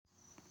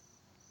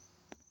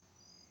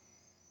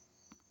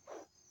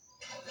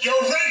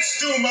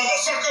do,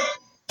 motherfucker?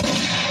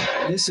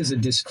 This is a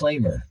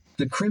disclaimer.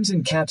 The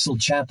Crimson Capsule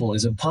Chapel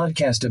is a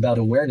podcast about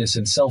awareness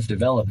and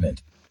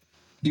self-development.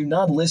 Do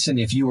not listen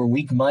if you are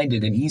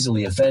weak-minded and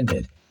easily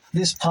offended.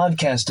 This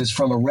podcast is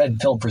from a red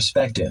pill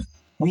perspective.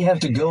 We have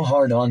to go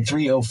hard on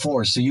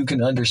 304 so you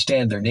can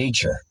understand their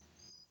nature.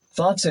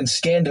 Thoughts and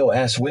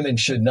scando-ass women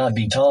should not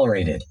be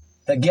tolerated.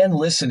 Again,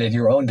 listen at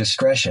your own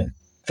discretion.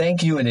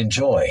 Thank you and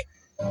enjoy.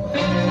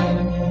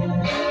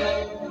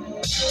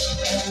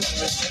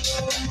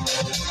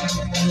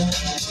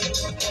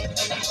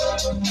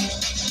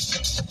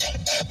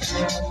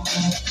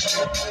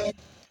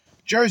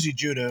 Jersey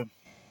Judah,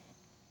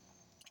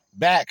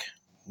 back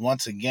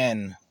once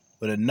again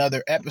with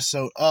another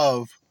episode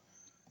of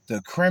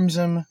the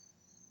Crimson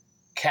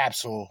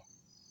Capsule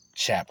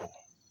Chapel.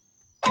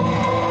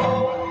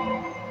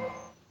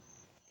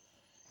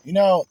 You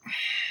know,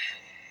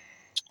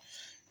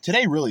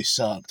 today really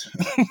sucked.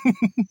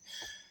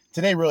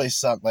 Today really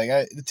sucked.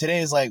 Today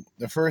is like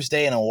the first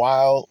day in a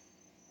while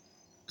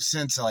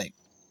since I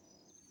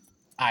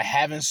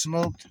haven't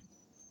smoked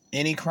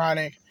any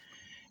chronic.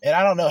 And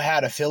I don't know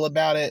how to feel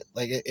about it.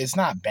 It's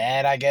not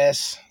bad, I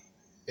guess.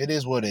 It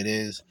is what it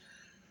is.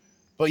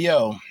 But,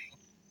 yo,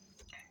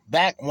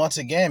 back once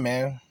again,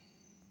 man.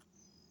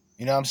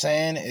 You know what I'm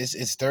saying?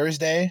 It's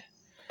Thursday.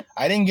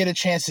 I didn't get a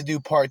chance to do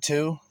part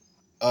 2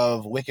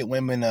 of Wicked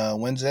Women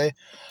Wednesday.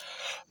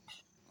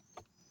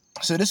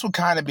 So this will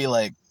kind of be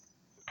like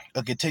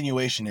a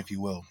continuation, if you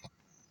will.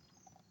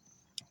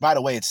 By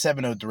the way, it's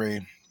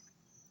 7:03.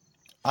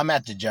 I'm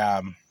at the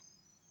job.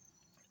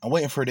 I'm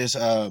waiting for this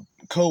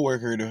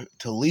coworker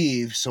to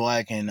leave so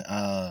I can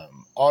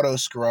auto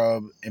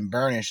scrub and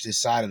burnish this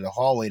side of the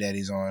hallway that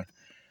he's on.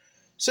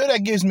 So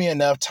that gives me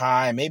enough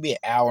time, maybe an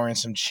hour and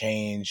some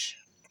change,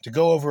 to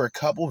go over a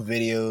couple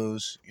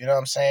videos. You know what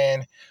I'm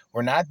saying?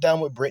 We're not done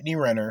with Brittany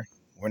Renner.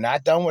 We're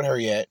not done with her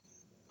yet.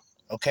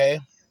 Okay?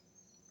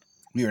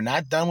 We are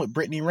not done with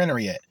Brittany Renner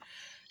yet.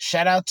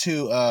 Shout out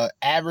to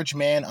Average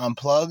Man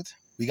Unplugged.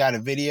 We got a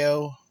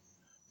video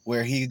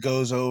where he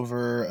goes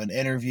over an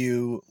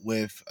interview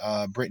with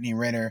Brittany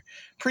Renner,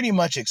 pretty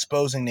much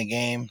exposing the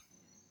game,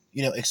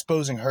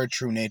 exposing her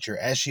true nature,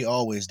 as she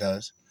always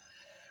does.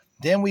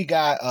 Then we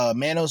got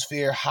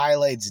Manosphere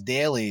Highlights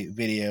Daily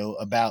video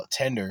about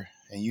Tinder,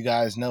 and you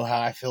guys know how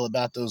I feel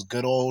about those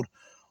good old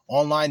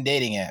online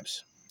dating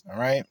apps, all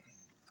right?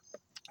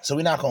 So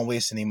we're not going to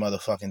waste any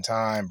motherfucking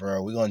time,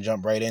 bro. We're going to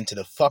jump right into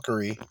the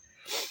fuckery.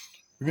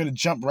 We're going to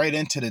jump right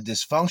into the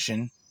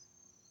dysfunction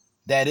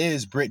that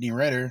is Brittany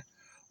Renner.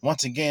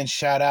 Once again,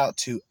 shout out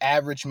to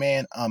Average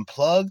Man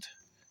Unplugged.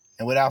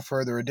 And without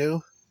further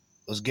ado,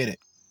 let's get it.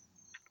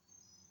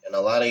 And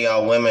a lot of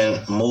y'all women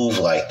move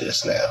like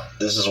this now.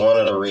 This is one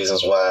of the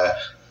reasons why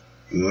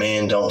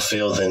men don't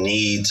feel the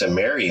need to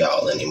marry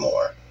y'all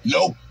anymore.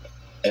 Nope.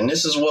 And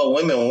this is what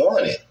women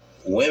wanted.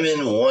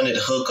 Women wanted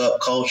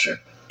hookup culture.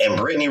 And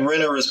Brittany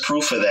Renner is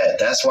proof of that.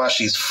 That's why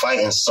she's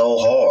fighting so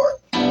hard.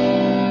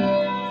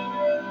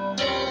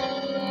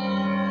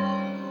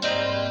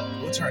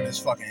 We'll turn this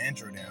fucking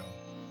intro down.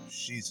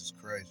 Jesus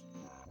Christ.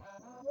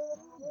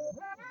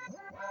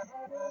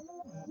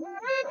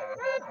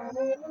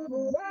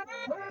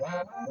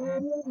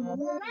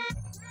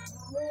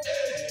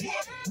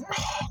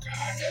 Oh,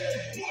 God.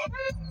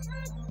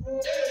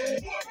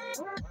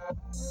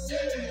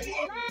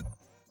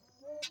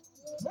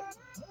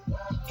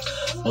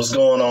 What's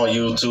going on,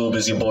 YouTube?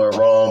 It's your boy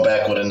Ron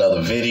back with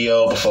another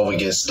video. Before we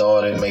get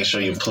started, make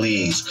sure you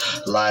please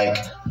like,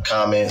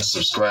 comment,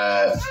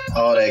 subscribe,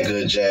 all that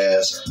good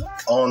jazz.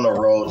 On the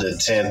road to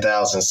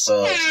 10,000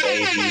 subs,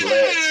 baby.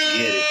 Let's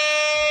get it.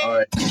 All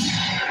right.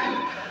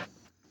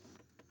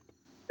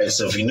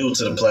 So if you're new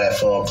to the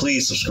platform,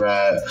 please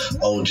subscribe.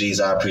 OGs,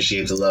 I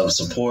appreciate the love and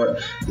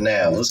support.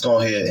 Now, let's go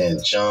ahead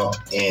and jump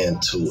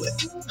into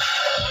it.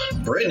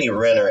 Brittany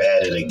Renner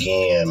at it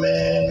again,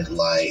 man.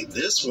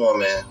 This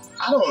woman,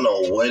 I don't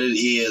know what it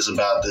is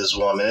about this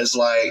woman. It's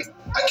I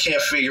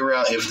can't figure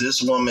out if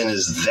this woman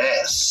is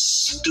that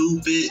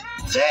stupid,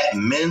 that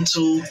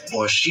mental,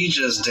 or she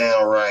just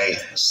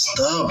downright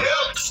stubborn.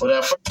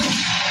 Without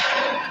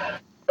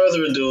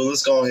further ado,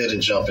 let's go ahead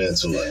and jump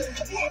into it.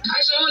 Actually,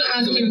 I want to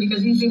ask him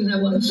because he seems to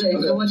have what to say.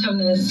 So what's on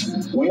this?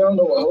 We all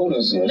know what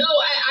holders is. No,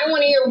 I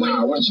want to hear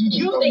what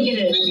you think it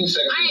is. 50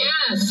 seconds.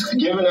 I ask.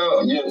 Giving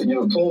out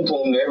your poom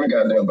poom to every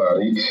goddamn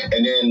body,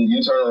 and then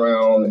you turn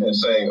around and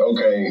say,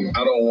 okay,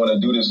 I don't want to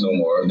do this no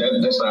more.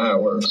 That's not how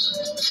it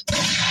works.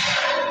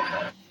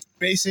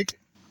 Basic.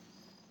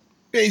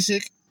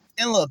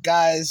 And look,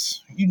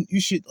 guys,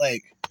 you should,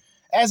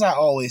 as I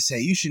always say,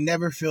 you should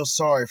never feel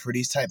sorry for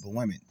these type of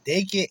women.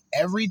 They get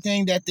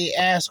everything that they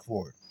ask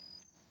for.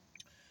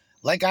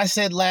 Like I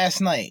said last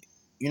night,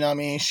 you know what I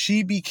mean?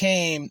 She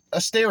became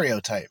a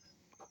stereotype.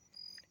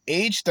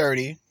 Age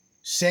 30,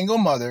 single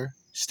mother,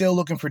 still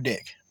looking for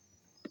dick.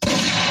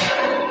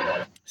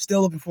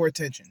 Still looking for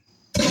attention.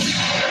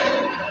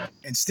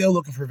 And still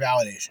looking for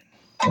validation.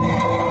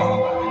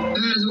 How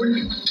does it work?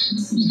 You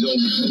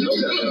don't know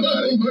that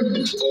about it.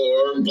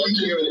 Or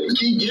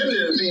keep giving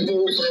it to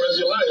people for the rest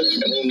of your life.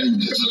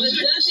 So it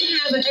doesn't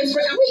have an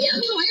expiration. Are we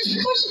answering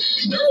the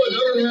question? No, it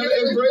doesn't have an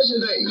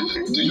expiration date.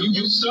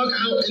 You stuck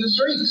out in the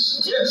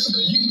streets. Yes.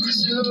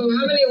 So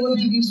how many women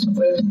have you slept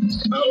with?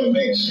 I'm a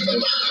man.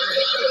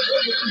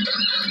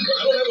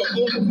 I don't have a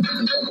phone.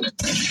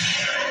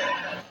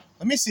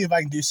 Let me see if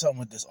I can do something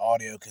with this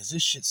audio because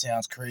this shit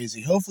sounds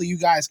crazy. Hopefully you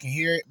guys can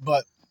hear it,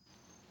 but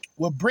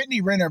what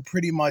Brittany Renner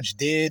pretty much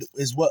did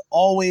is what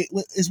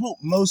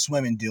most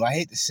women do. I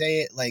hate to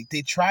say it, like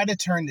they try to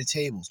turn the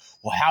tables.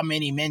 Well, how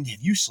many men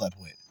have you slept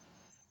with?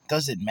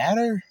 Does it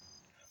matter?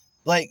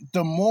 Like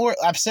the more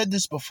I've said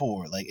this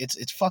before, like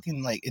it's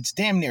fucking like it's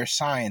damn near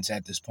science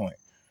at this point.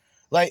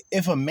 Like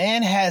if a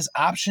man has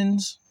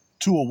options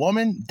to a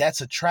woman,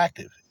 that's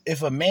attractive.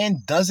 If a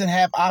man doesn't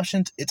have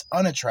options, it's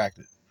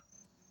unattractive.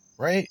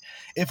 Right?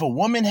 If a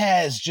woman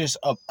has just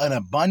an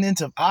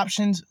abundance of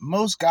options,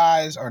 most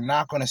guys are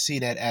not going to see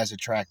that as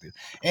attractive.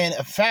 And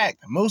in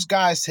fact, most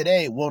guys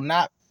today will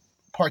not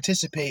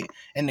participate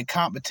in the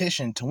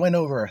competition to win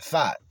over a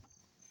thought.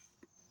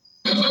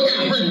 This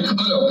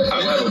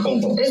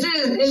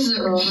is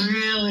a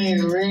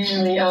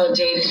really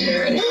outdated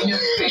narrative.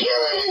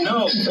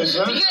 No, it's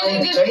not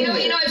Because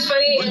you know what's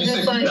funny? It's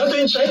just like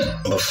nothing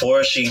changed.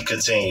 Before she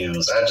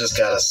continues, I just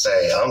gotta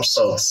say, I'm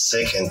so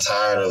sick and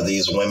tired of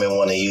these women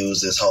want to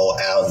use this whole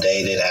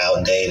outdated.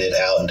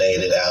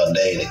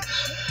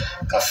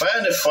 I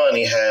find it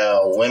funny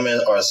how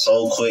women are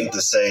so quick to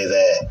say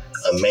that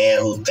a man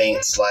who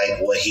thinks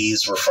like what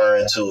he's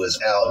referring to is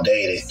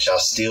outdated. Y'all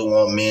still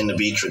want men to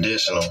be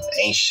traditional.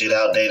 Ain't shit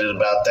outdated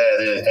about that.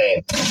 It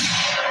ain't.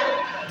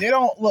 They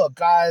don't, look,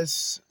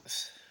 guys,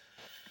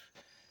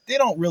 they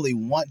don't really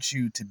want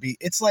you to be,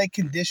 it's like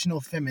conditional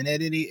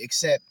femininity,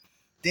 except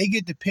they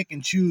get to pick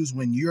and choose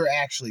when you're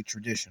actually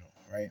traditional,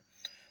 right?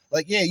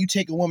 Like, yeah, you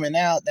take a woman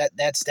out,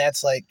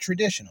 that's like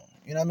traditional,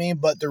 you know what I mean?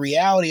 But the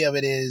reality of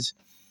it is,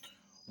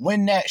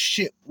 when that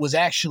shit was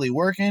actually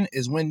working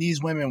is when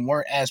these women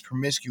weren't as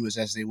promiscuous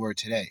as they were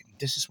today.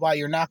 This is why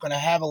you're not going to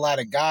have a lot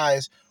of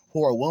guys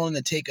who are willing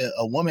to take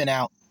a woman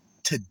out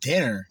to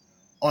dinner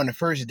on the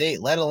first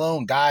date, let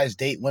alone guys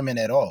date women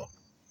at all.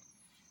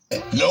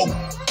 Nope.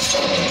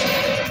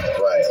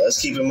 Right,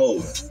 let's keep it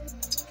moving.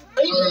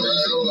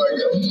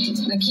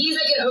 the keys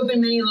that can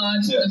open many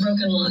locks is a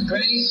broken lock,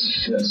 right?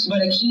 Yes.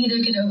 But a key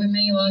that can open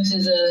many locks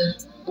is a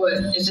what?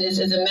 It's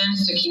a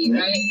master key,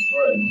 right?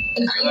 Right.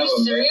 Are you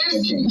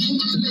serious? And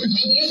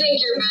you think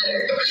you're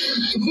better?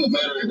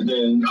 Better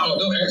than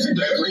don't ask me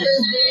that.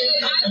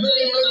 If I put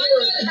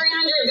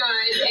 300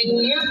 guys and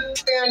you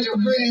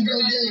 300 pretty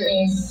good.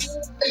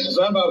 It's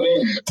not about me.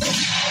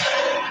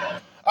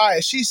 All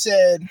right, she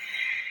said,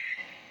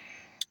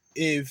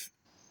 if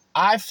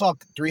I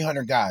fuck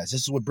 300 guys,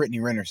 this is what Brittany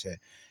Renner said.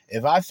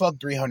 If I fuck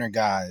 300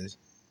 guys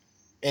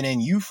and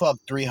then you fuck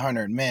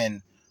 300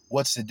 men,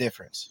 what's the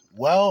difference?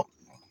 Well,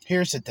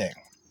 here's the thing.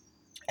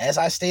 As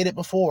I stated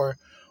before,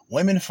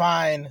 women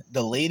find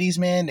the ladies'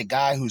 man, the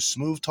guy who's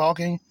smooth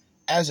talking,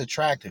 as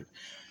attractive.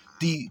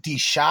 The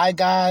shy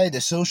guy,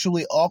 the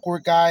socially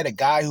awkward guy, the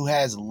guy who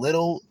has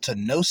little to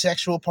no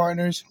sexual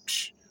partners,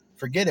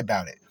 forget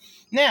about it.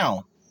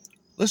 Now,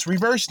 let's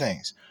reverse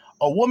things.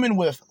 A woman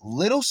with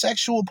little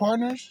sexual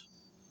partners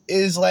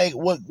is like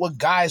what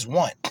guys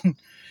want.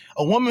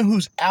 A woman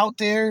who's out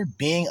there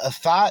being a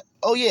thought,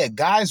 oh yeah,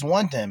 guys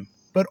want them,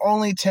 but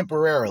only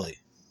temporarily.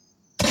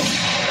 Answer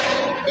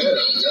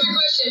my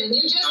question.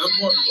 You just said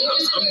that.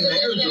 I'm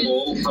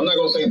marriageable. I'm not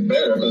gonna say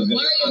better because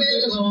why are you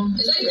marriageable?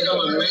 Is that because I'm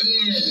a man.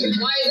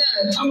 Why is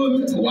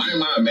that? Why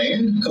am I a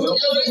man? Because a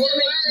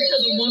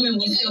woman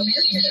was still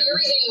married. Your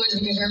reasoning was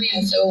because you're a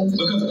man. So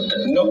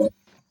because no.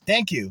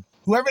 Thank you.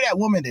 Whoever that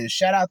woman is,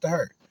 shout out to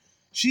her.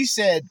 She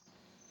said,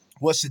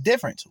 what's the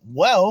difference?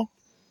 Well,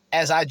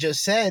 as I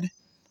just said,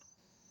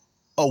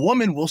 a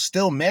woman will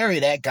still marry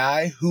that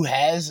guy who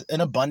has an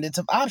abundance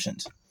of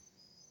options.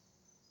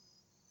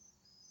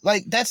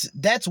 Like, that's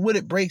what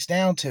it breaks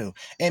down to.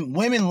 And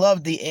women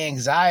love the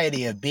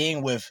anxiety of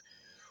being with,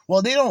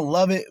 well, they don't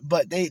love it,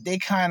 but they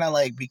kind of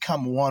like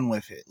become one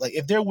with it. Like,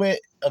 if they're with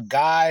a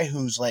guy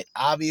who's like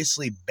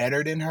obviously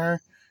better than her,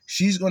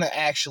 she's going to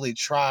actually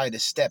try to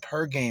step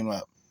her game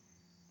up.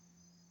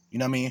 You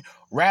know what I mean?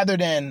 Rather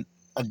than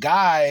a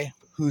guy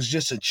who's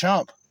just a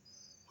chump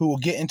who will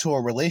get into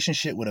a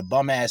relationship with a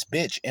bum-ass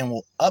bitch and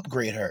will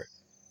upgrade her.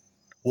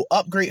 Will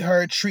upgrade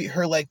her, treat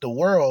her like the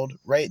world,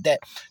 right?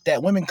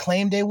 That women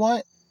claim they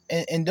want,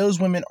 and those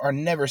women are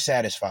never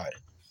satisfied.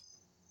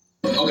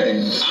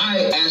 Okay,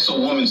 I ask a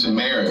woman to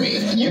marry me.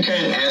 You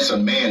can't ask a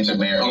man to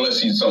marry unless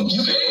he's something.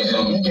 You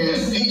can. You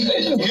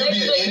can. He'll be an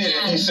idiot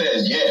if he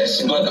says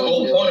yes. But the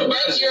whole point about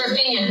that's your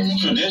opinion.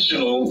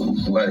 Traditional,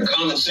 like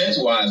common sense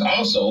wise,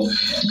 also,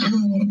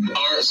 you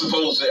aren't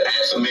supposed to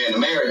ask a man to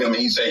marry him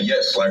and he say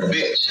yes like a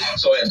bitch.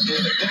 So at the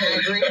end of the day,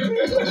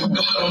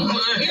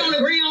 We don't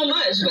agree on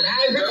much, but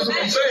I agree that's with what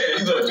I'm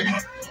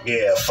that. saying.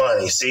 Yeah,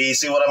 funny. See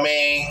what I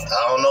mean?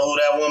 I don't know who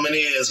that woman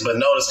is, but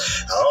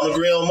notice I don't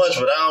agree on much,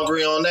 but I don't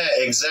agree on that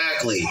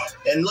exactly.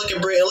 And look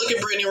at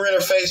Brittany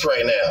Renner's face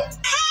right now.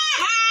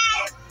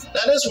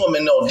 Now this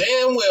woman know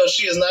damn well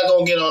she is not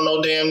gonna get on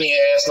no damn knee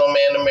and ask no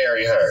man to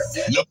marry her.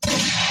 Nope.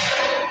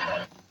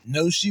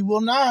 No, she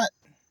will not.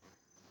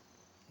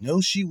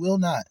 No, she will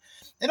not.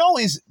 It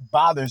always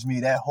bothers me,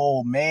 that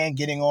whole man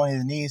getting on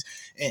his knees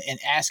and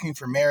asking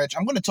for marriage.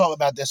 I'm going to talk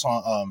about this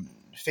on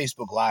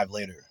Facebook Live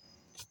later.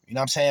 You know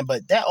what I'm saying?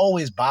 But that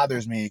always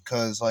bothers me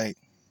because, like,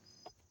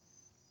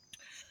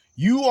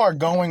 you are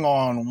going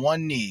on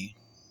one knee,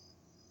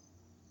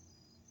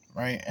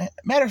 right?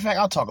 Matter of fact,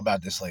 I'll talk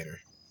about this later.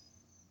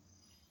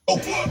 Oh,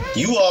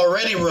 you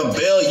already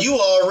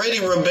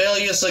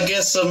rebellious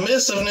against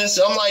submissiveness.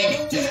 I'm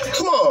like,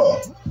 come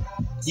on.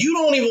 You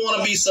don't even want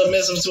to be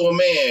submissive to a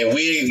man.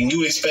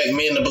 You expect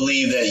men to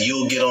believe that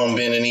you'll get on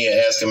bending knee and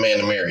ask a man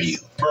to marry you.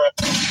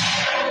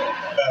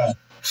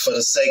 For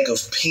the sake of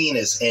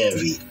penis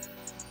envy.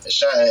 And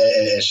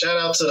shout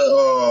out to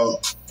the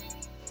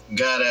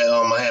guy that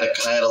I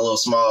had a little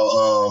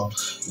small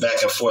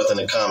back and forth in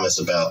the comments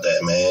about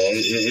that, man.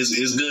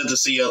 It's good to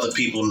see other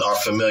people are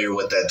familiar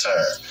with that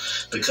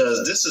term,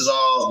 because this is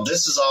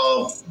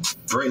all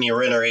Brittany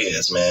Renner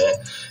is, man.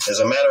 As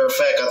a matter of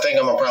fact, I think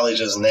I'm gonna probably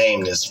just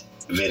name this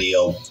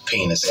video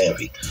Penis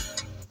Envy,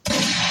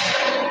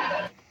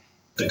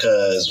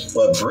 because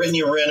what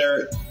Brittany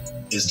Renner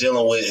is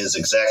dealing with is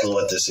exactly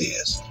what this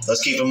is.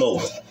 Let's keep it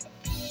moving.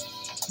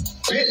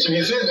 Bitch, and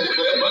he said that,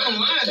 but bottom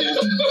line is,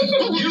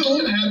 you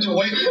have to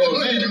wait for a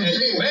man to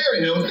marry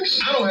him.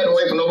 I don't have to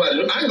wait for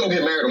nobody. I can go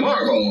get married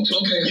tomorrow if I want to.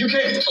 Okay. You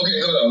can't. Okay,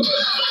 hold on.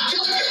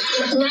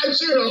 Not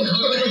you, though.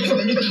 Hold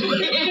on.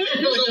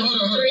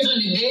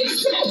 300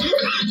 dicks.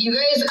 You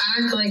guys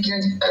act like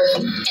you're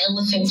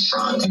elephant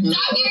trunks. Stop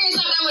giving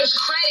yourself that much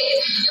credit.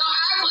 Y'all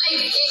act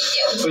like it.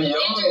 But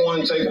y'all the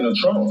one taking the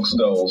trunks,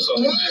 though. So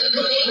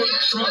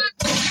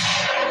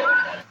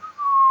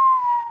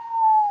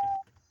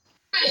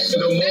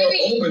the more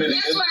open it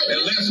is, the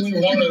less we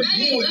want to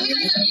be with you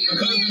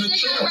because of the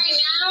trunks. Right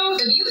now,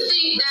 if you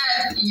think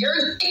that your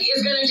dick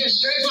is gonna just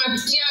stretch my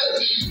pussy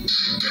out,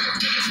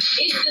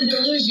 it's the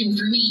delusion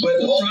for me.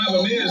 But the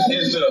problem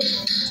is the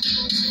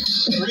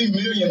 3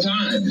 million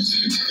times.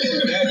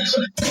 And that's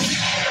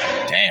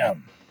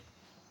Damn.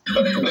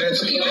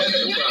 That's You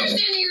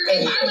understand your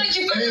I let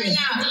you fuck right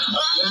now.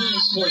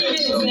 3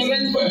 minutes,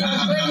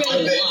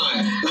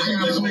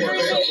 nigga.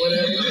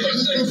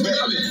 3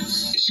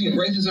 minutes. She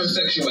embraces her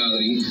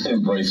sexuality.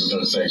 Embraces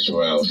her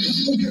sexuality.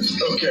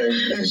 Okay.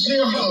 Is she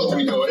a hoe?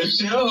 We know it. Is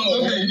she a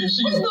hoe? Okay. Is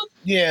she?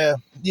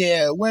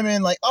 Yeah.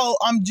 Women like, oh,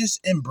 I'm just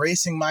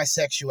embracing my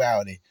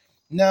sexuality.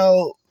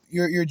 No,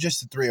 you're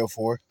just a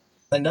 304.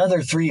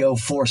 Another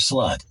 304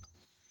 slut.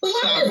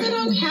 Why is it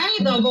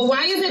okay though? But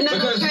why is it not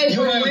Because okay you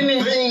for have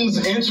women?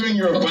 things entering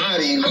your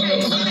body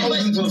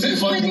thousands of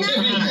fucking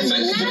times.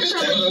 That's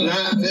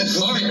not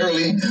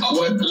necessarily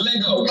what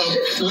Lego.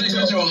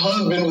 That your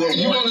husband will want.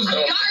 Y'all are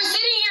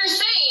sitting here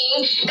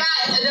saying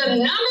that the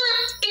number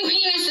of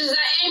penises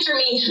that enter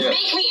me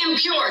make me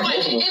impure. But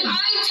if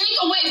I take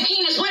away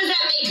penis, what does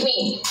that make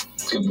me?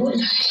 Good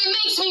point. It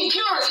makes me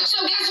pure.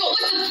 So guess what?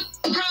 What's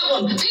the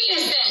problem?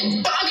 Penis then.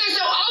 Okay,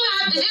 so all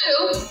I have to do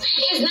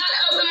is not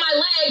open my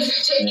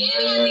legs to any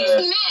of these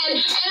men,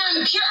 and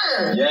I'm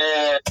pure.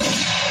 Yeah.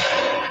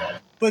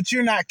 But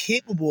you're not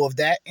capable of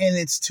that, and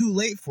it's too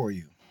late for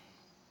you.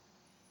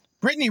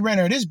 Brittany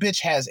Renner, this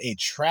bitch has a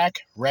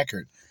track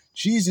record.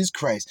 Jesus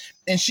Christ.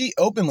 And she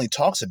openly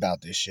talks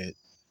about this shit.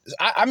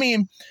 I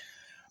mean,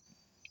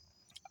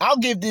 I'll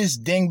give this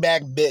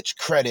dingbat bitch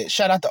credit.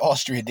 Shout out to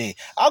Austria D.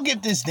 I'll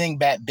give this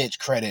dingbat bitch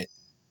credit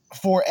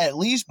for at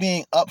least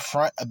being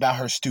upfront about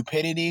her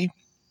stupidity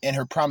and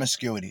her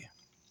promiscuity.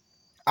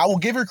 I will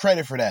give her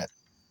credit for that.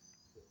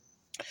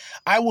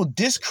 I will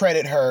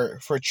discredit her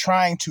for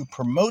trying to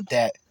promote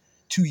that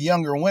to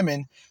younger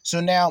women. So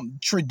now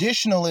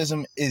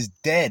traditionalism is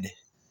dead.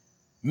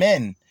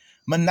 Men,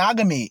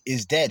 monogamy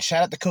is dead.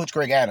 Shout out to Coach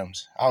Greg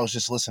Adams. I was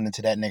just listening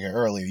to that nigga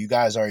earlier. You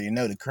guys already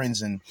know the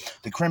Crimson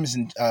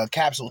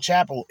Capsule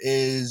Chapel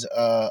is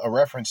a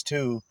reference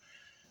to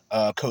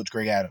Coach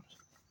Greg Adams.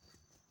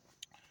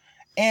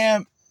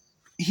 And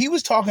he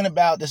was talking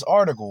about this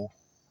article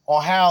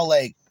on how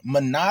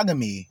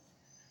monogamy's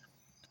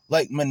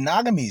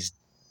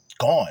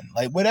gone.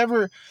 Like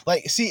whatever,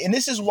 see, and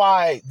this is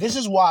why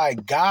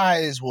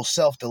guys will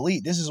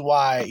self-delete. This is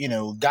why,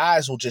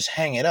 guys will just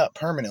hang it up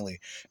permanently,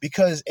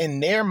 because in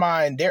their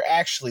mind, they're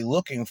actually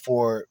looking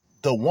for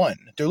the one.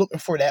 They're looking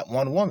for that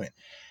one woman.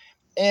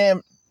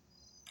 And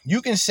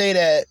you can say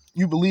that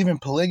you believe in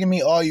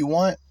polygamy all you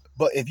want,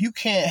 but if you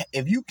can't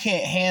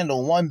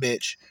handle one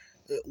bitch,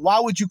 why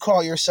would you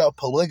call yourself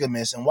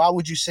polygamous? And why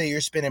would you say you're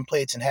spinning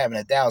plates and having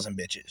 1,000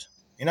 bitches?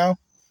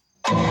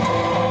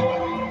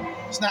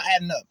 It's not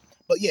adding up.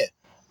 But yeah,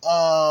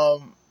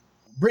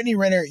 Brittany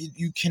Renner,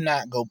 you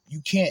cannot go.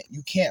 You can't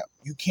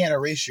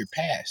erase your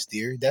past,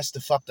 dear. That's the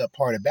fucked up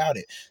part about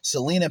it.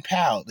 Selena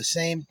Powell, the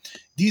same.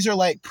 These are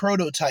like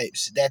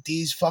prototypes that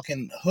these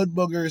fucking hood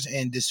boogers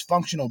and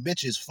dysfunctional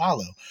bitches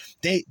follow.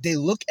 They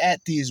look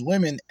at these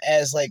women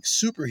as like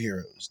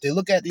superheroes. They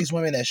look at these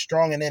women as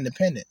strong and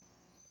independent,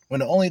 when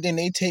the only thing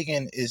they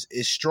taking is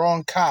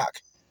strong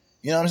cock.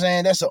 You know what I'm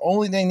saying? That's the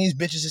only thing these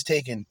bitches is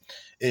taking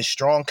is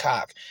strong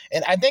cock.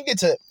 And I think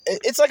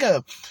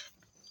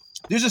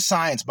there's a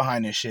science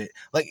behind this shit.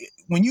 Like,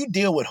 when you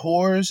deal with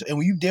whores and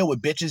when you deal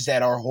with bitches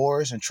that are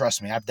whores, and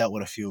trust me, I've dealt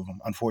with a few of them,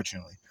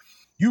 unfortunately,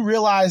 you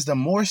realize the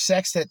more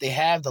sex that they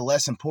have, the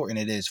less important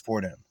it is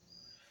for them.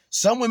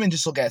 Some women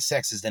just look at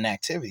sex as an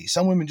activity.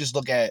 Some women just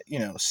look at,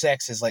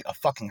 sex as like a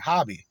fucking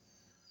hobby.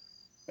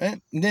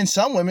 And then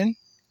some women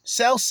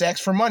sell sex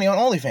for money on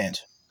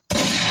OnlyFans.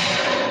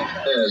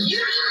 You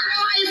don't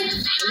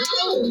realize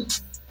how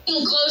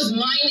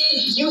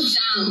closed-minded you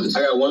sound.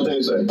 I got one thing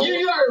to say.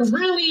 You are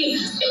really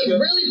a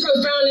really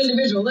profound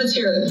individual. Let's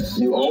hear it.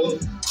 You own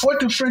What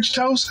the French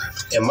toast?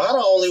 Am I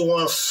the only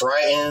one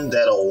frightened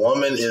that a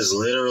woman is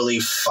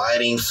literally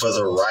fighting for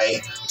the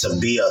right to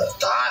be a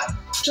thought?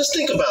 Just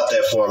think about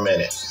that for a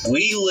minute.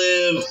 We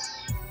live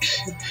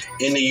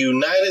in the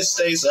United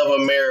States of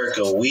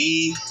America.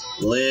 We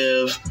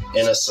live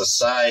in a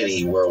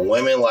society where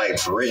women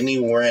like Brittany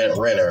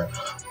Renner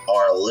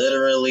are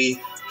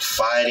literally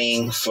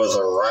fighting for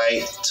the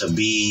right to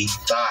be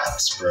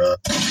thoughts, bro.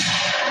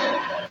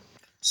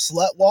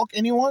 Slut walk,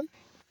 anyone?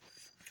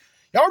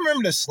 Y'all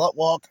remember the slut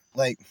walk?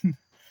 Like,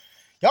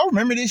 y'all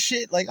remember this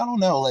shit? Like, I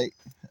don't know. Like,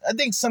 I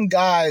think some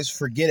guys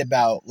forget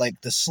about, like,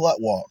 the slut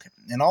walk.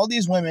 And all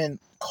these women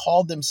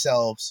called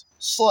themselves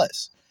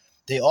sluts.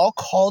 They all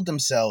called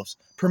themselves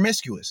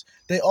promiscuous.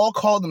 They all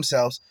called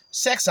themselves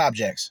sex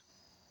objects.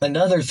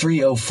 Another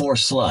 304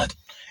 slut.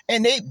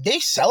 And they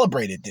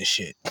celebrated this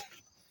shit.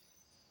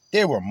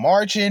 They were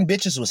marching.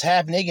 Bitches was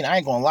half naked. I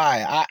ain't gonna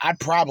lie. I'd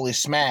probably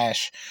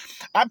smash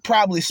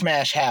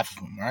half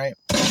of them, right?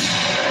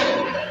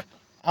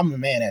 I'm a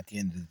man at the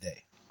end of the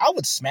day. I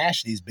would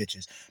smash these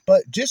bitches.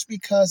 But just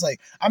because,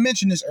 like, I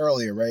mentioned this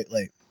earlier, right?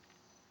 Like,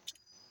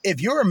 if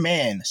you're a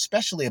man,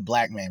 especially a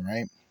black man,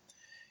 right?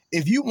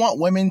 If you want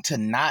women to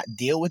not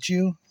deal with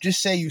you,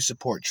 just say you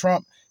support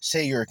Trump,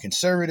 say you're a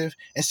conservative,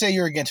 and say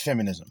you're against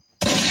feminism.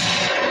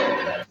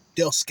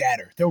 They'll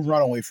scatter. They'll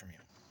run away from you.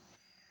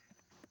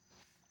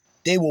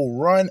 They will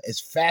run as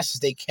fast as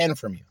they can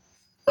from you.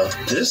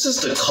 This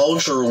is the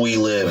culture we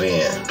live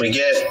in. But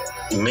yet,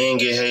 men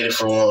get hated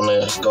for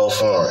wanting to go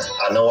foreign.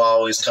 I know I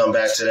always come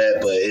back to that,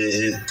 but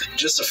it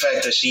just the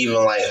fact that she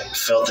even like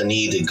felt the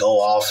need to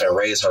go off and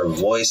raise her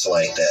voice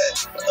like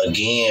that.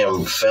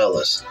 Again,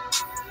 fellas,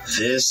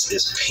 this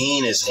is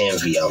penis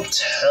envy. I'm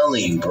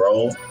telling you,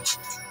 bro.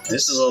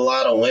 This is a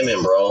lot of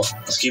women, bro.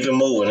 Let's keep it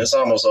moving. It's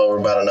almost over,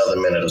 about another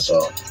minute or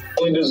so.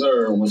 You only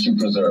deserve what you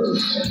preserve.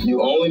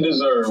 You only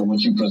deserve what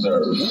you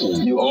preserve.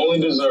 You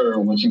only deserve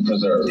what you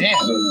preserve. Damn.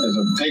 There's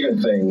a bigger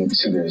thing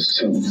to this,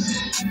 too.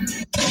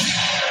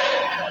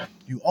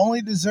 You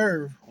only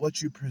deserve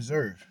what you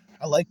preserve.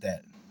 I like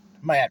that.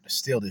 I might have to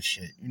steal this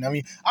shit. You know what I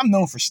mean? I'm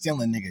known for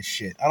stealing niggas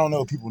shit. I don't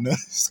know if people know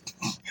this.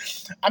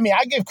 I mean,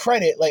 I give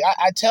credit. Like,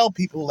 I tell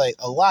people, like,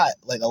 a lot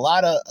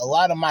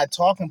of my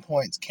talking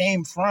points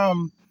came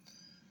from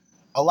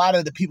a lot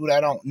of the people that I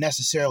don't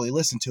necessarily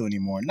listen to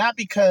anymore. Not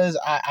because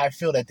I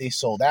feel that they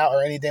sold out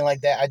or anything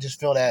like that. I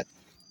just feel that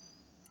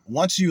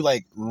once you,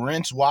 like,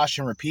 rinse, wash,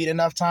 and repeat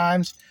enough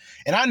times,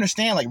 and I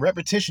understand, like,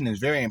 repetition is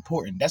very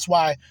important. That's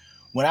why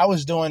when I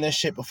was doing this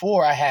shit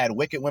before, I had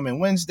Wicked Women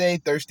Wednesday,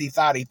 Thirsty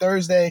Thotty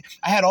Thursday.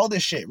 I had all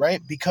this shit, right?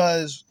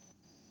 Because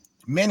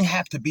men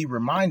have to be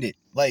reminded,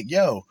 like,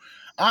 yo,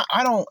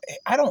 I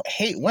don't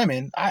hate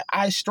women.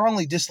 I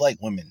strongly dislike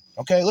women.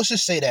 Okay, let's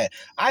just say that.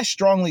 I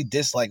strongly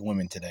dislike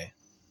women today.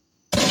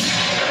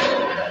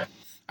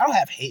 I don't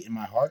have hate in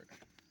my heart.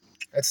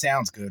 That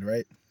sounds good,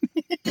 right?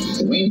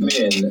 We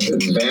men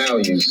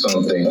value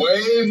something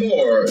way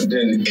more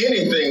than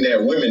anything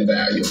that women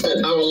value.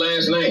 Our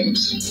last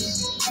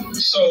names.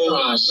 So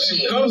when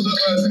it comes to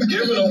us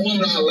giving a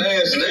woman our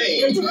last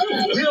name,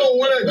 we don't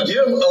want to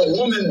give a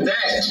woman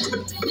that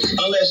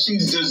unless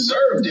she's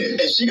deserved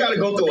it. And she got to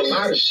go through a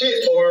lot of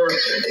shit or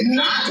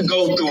not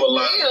go through a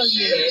lot of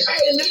shit.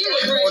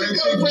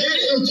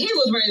 He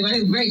was raised by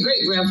his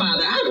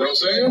great-great-grandfather. I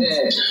appreciate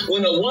that.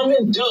 When a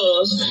woman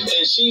does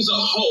and she's a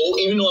hoe,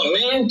 even though a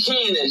man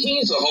can and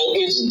he's a hoe,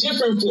 it's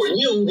different for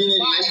you than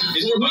it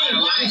is for me.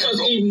 Because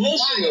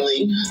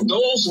emotionally,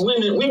 those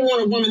women, we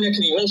want a woman that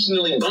can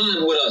emotionally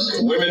bond with us.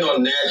 Women are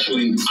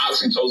naturally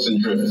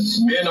oxytocin driven.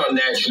 Men are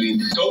naturally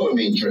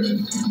dopamine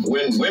driven.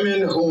 When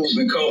women who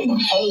become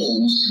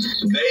hoes,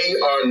 they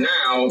are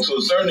now, to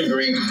a certain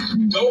degree,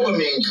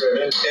 dopamine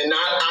driven and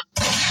not...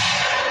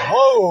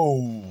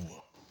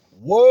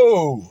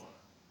 Whoa.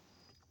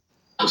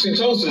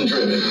 Oxytocin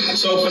driven.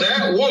 So for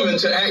that woman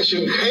to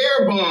actually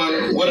pair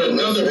bond with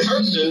another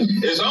person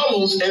is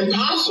almost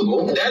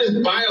impossible. That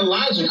is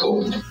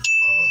biological.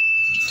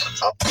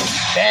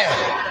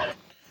 Damn.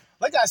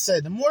 like I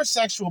said, the more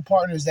sexual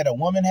partners that a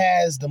woman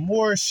has, the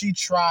more she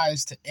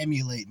tries to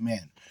emulate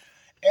men.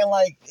 And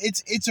like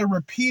it's a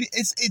repeat.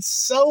 It's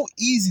so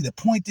easy to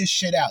point this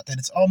shit out that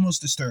it's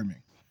almost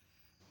disturbing.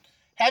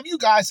 Have you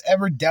guys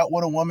ever dealt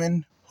with a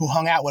woman who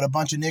hung out with a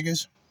bunch of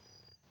niggas?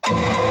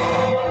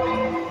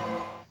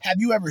 Have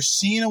you ever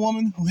seen a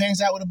woman who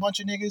hangs out with a bunch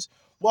of niggas?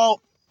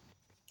 Well,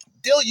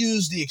 they'll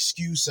use the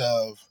excuse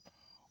of,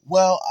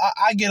 well,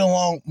 I get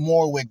along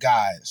more with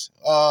guys.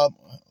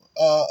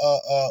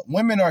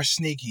 Women are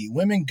sneaky.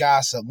 Women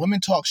gossip. Women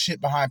talk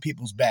shit behind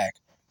people's back.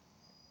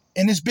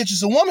 And this bitch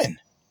is a woman.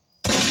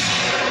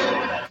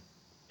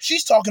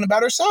 She's talking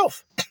about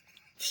herself.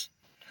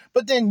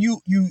 But then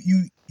you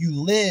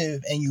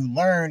live and you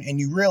learn and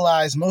you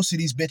realize most of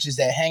these bitches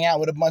that hang out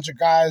with a bunch of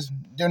guys,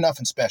 they're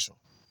nothing special.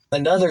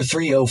 Another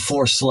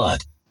 304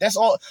 slut. That's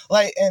all.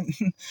 Like, and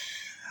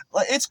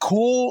like, it's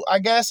cool, I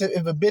guess.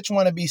 If a bitch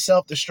want to be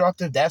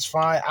self-destructive, that's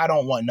fine. I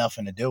don't want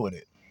nothing to do with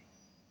it.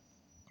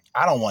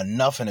 I don't want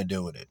nothing to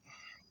do with it.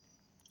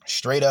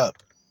 Straight up.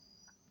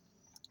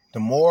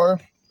 The more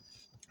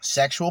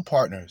sexual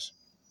partners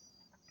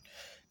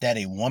that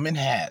a woman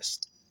has,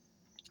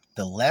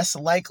 the less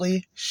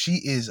likely she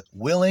is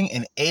willing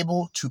and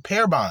able to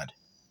pair bond.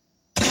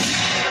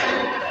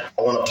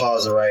 I want to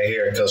pause it right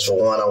here because, for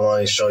one, I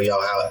want to show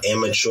y'all how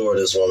immature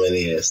this woman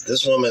is.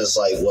 This woman is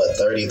like, what,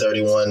 30,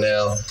 31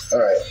 now? All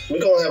right,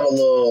 we're going to have a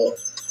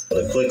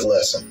quick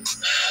lesson.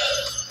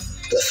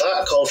 The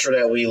thought culture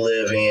that we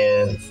live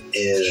in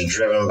is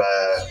driven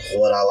by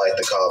what I like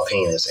to call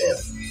penis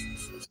envy.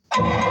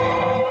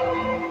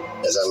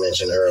 As I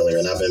mentioned earlier,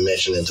 and I've been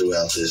mentioning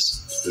throughout this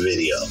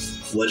video.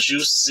 What you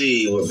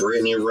see with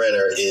Brittany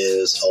Renner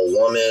is a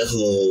woman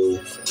who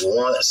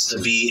wants to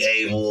be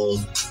able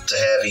to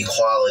have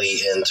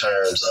equality in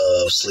terms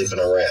of sleeping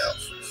around.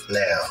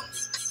 Now,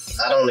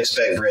 I don't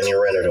expect Brittany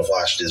Renner to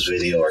watch this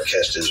video or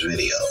catch this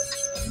video.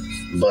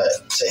 But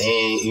to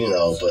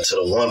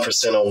the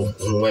 1% of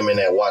women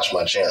that watch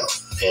my channel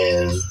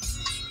and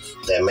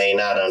that may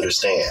not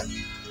understand,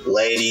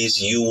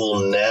 ladies, you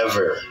will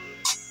never,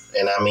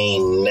 and I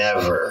mean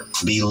never,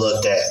 be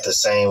looked at the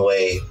same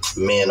way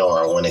men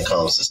are when it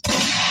comes to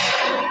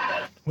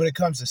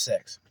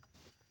sex.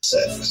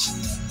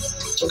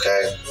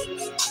 Okay?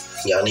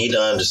 Y'all need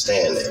to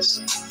understand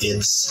this.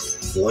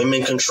 It's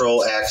women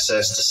control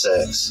access to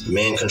sex.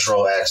 Men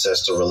control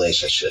access to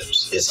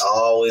relationships. It's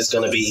always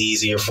going to be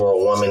easier for a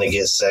woman to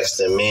get sex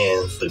than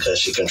men because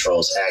she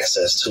controls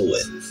access to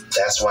it.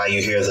 That's why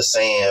you hear the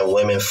saying,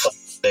 women fuck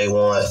who they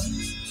want,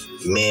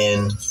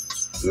 men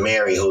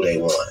marry who they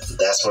want.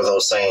 That's where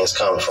those sayings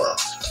come from.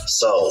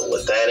 So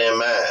with that in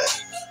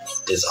mind,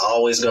 it's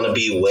always going to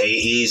be way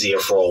easier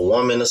for a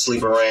woman to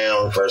sleep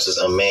around versus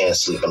a man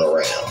sleeping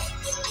around.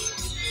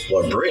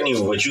 What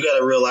you got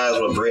to realize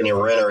what Brittany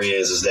Renner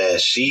is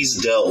that she's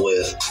dealt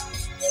with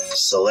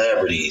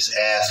celebrities,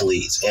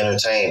 athletes,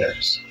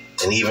 entertainers,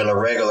 and even the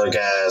regular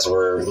guys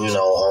were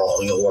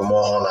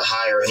more on the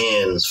higher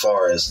end as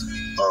far as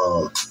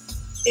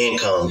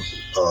income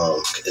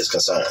is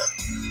concerned.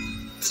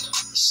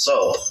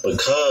 So,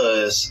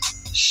 because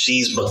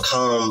she's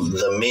become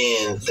the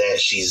men that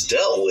she's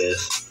dealt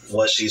with,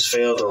 what she's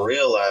failed to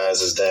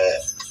realize is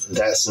that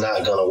that's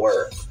not going to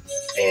work.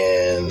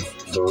 And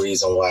the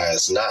reason why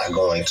it's not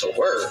going to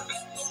work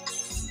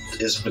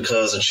is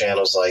because of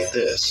channels like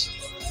this.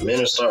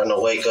 Men are starting to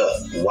wake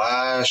up.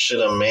 Why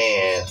should a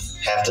man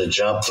have to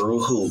jump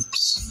through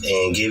hoops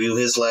and give you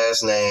his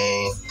last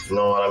name, you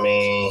know what I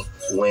mean,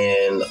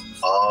 when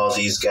all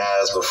these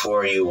guys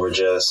before you were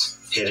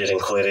just hit it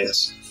and quit it?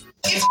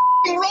 It's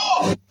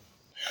wrong!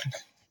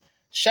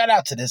 Shout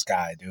out to this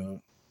guy, dude.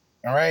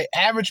 All right?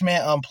 Average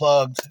Man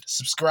Unplugged,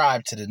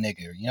 subscribe to the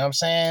nigga. You know what I'm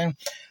saying?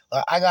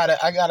 I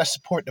gotta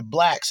support the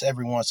blacks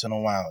every once in a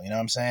while, you know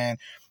what I'm saying?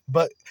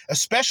 But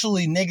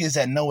especially niggas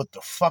that know what the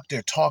fuck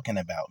they're talking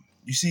about.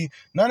 You see,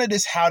 none of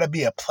this how to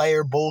be a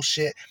player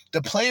bullshit.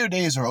 The player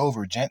days are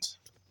over, gents.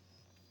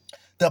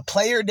 The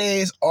player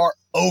days are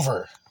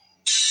over.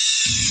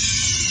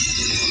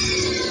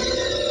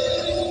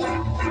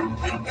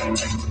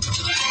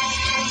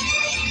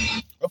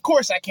 Of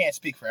course, I can't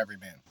speak for every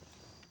man.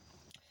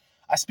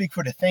 I speak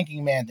for the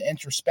thinking man, the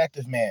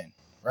introspective man,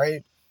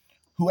 right?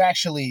 Who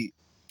actually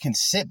can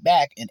sit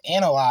back and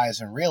analyze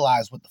and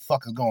realize what the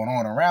fuck is going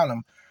on around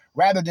them,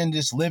 rather than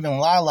just live in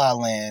la-la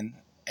land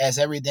as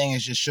everything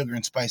is just sugar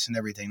and spice and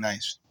everything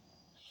nice.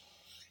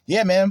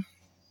 Yeah, man.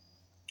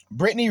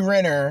 Brittany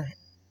Renner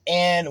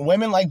and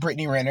women like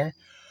Brittany Renner,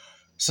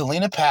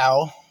 Selena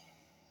Powell,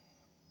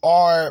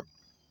 are,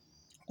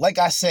 like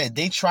I said,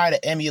 they try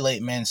to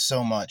emulate men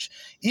so much.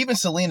 Even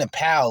Selena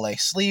Powell, like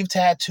sleeve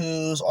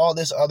tattoos, all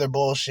this other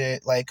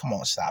bullshit. Like, come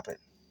on, stop it.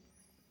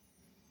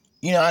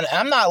 You know,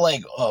 I'm not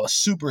like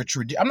super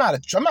I'm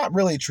not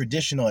really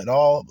traditional at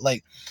all.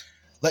 Like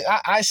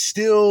I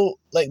still,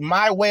 like,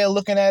 my way of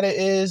looking at it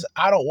is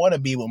I don't want to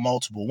be with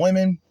multiple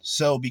women.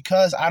 So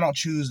because I don't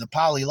choose the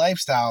poly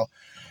lifestyle,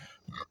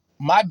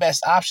 my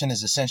best option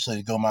is essentially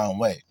to go my own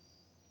way.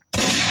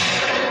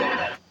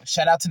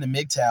 Shout out to the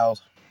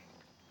MGTOW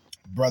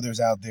brothers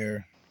out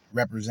there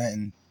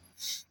representing.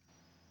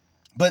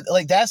 But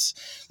like that's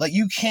like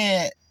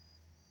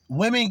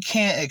women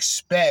can't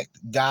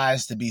expect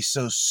guys to be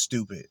so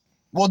stupid.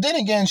 Well, then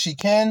again, she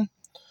can.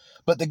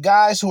 But the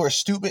guys who are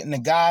stupid and the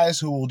guys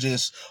who will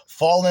just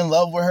fall in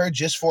love with her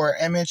just for her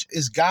image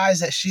is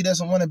guys that she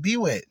doesn't want to be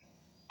with.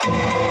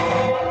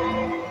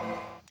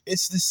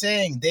 It's the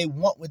saying, they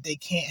want what they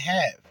can't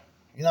have.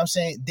 You know what I'm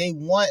saying? They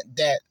want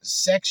that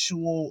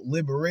sexual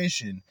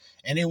liberation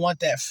and they want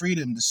that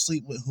freedom to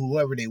sleep with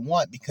whoever they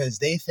want because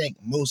they think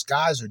most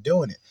guys are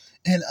doing it.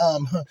 And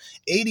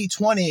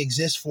 80-20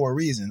 exists for a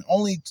reason.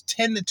 Only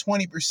 10 to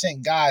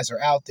 20% guys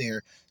are out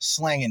there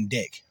slanging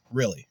dick,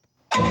 really.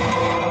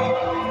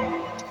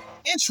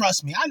 And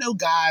trust me, I know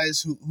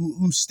guys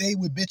who stay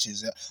with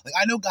bitches. Like,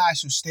 I know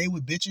guys who stay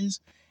with bitches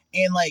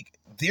and, like,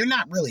 they're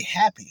not really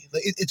happy.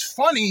 Like, it's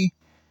funny.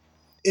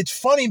 It's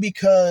funny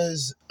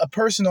because a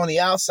person on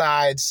the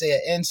outside, say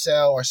an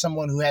incel or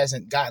someone who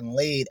hasn't gotten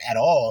laid at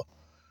all,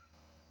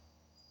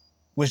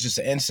 was just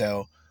an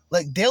incel,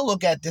 like, they'll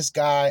look at this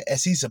guy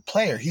as he's a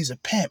player. He's a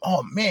pimp.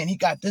 Oh, man, he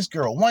got this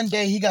girl one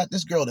day. He got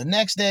this girl the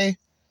next day.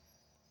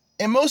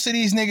 And most of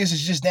these niggas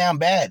is just down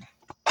bad.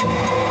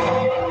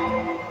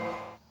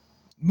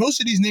 Most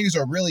of these niggas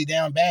are really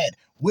down bad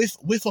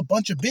with a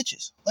bunch of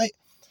bitches. Like,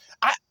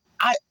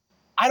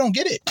 I don't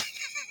get it.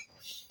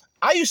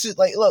 I used to,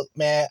 like, look,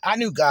 man, I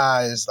knew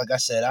guys, like I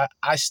said,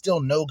 I still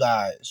know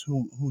guys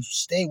who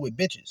stay with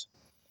bitches.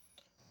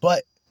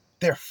 But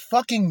they're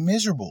fucking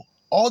miserable.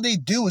 All they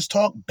do is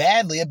talk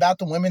badly about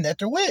the women that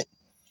they're with.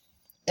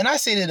 And I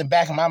say that in the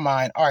back of my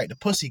mind, all right, the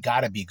pussy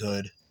gotta be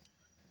good.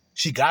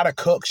 She gotta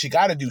cook. She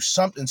gotta do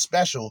something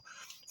special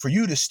for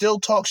you to still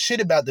talk shit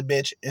about the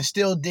bitch and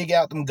still dig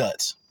out them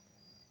guts.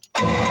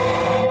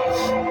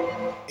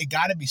 It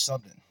gotta be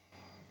something.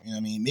 You know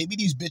what I mean? Maybe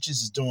these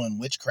bitches is doing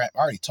witchcraft. I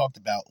already talked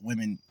about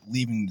women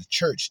leaving the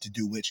church to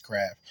do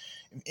witchcraft.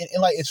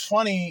 And like, it's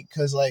funny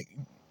because, like,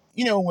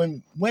 you know,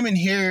 when women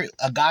hear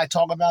a guy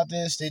talk about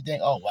this, they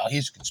think, oh, well,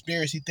 he's a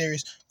conspiracy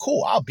theorist.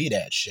 Cool, I'll be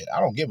that shit. I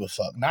don't give a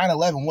fuck.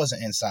 9/11 was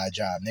an inside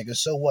job, nigga.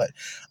 So what?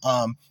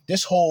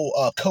 This whole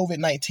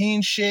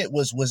COVID-19 shit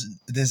was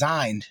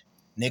designed,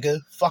 nigga.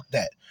 Fuck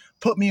that.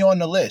 Put me on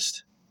the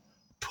list.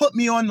 Put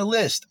me on the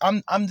list.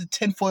 I'm the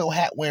tinfoil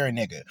hat wearing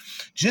nigga.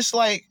 Just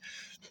like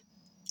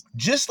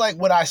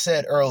what I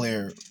said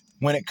earlier,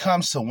 when it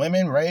comes to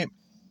women, right?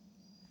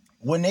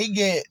 When they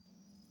get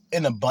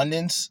an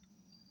abundance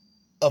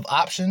of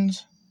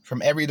options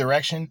from every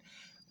direction,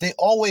 they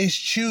always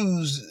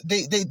choose,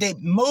 they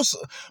most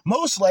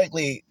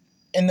likely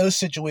in those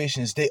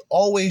situations, they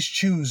always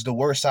choose the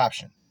worst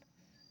option.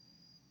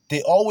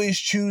 They always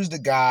choose the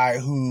guy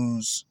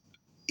who's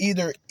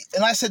either,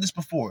 and I said this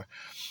before,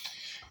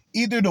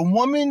 either the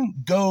woman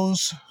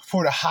goes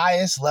for the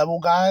highest level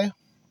guy,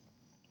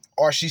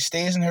 or she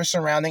stays in her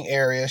surrounding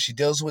area. She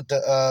deals with the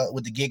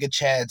Giga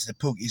Chads, the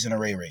Pookies, and the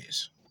Ray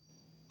Rays.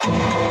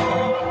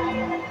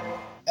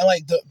 And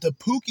like the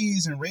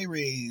Pookies and Ray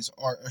Rays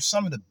are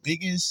some of the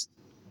biggest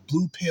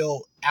blue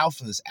pill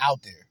alphas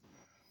out there.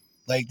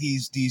 Like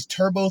these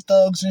turbo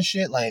thugs and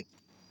shit. Like,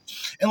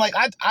 and like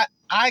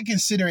I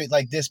consider it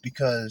like this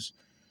because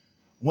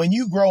when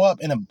you grow up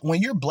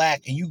when you're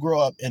black and you grow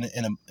up in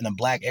a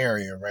black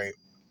area, right?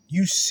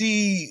 You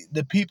see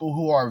the people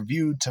who are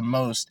viewed to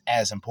most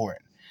as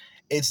important.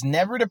 It's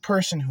never the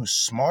person who's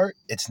smart.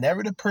 It's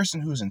never the person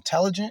who's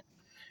intelligent.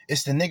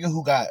 It's the nigga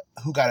who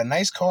got a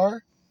nice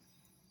car.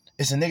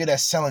 It's the nigga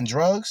that's selling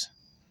drugs.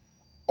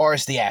 Or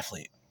it's the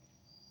athlete.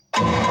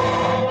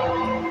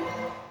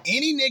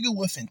 Any nigga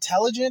with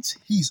intelligence,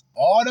 he's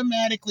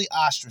automatically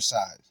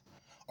ostracized.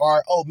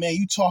 Or, oh man,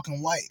 you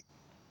talking white.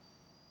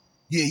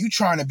 Yeah, you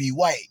trying to be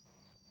white.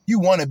 You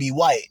want to be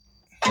white.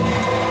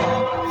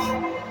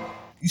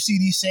 You see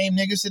these same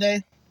niggas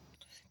today?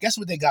 Guess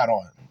what they got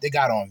on? They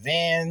got on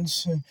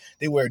Vans.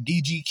 They wear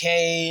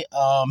DGK.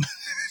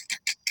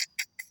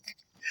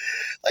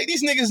 Like,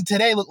 these niggas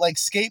today look like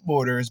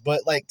skateboarders,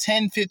 but like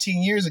 10,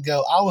 15 years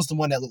ago, I was the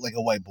one that looked like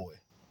a white boy.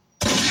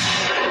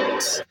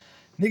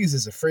 Niggas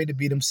is afraid to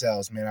be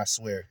themselves, man, I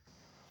swear.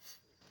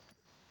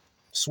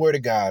 Swear to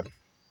God.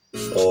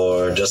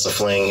 Or just a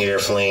fling here,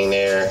 fling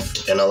there.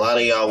 And a lot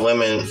of y'all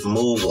women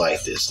move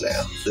like this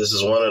now. This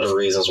is one of the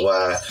reasons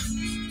why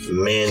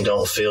men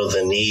don't feel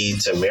the need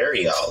to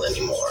marry y'all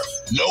anymore.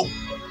 Nope.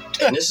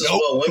 And this is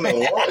what women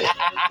wanted.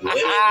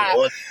 Women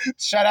wanted.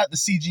 Shout out to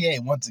CGA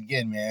once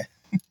again, man.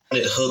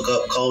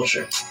 Hookup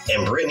culture.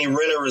 And Brittany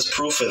Renner is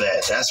proof of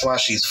that. That's why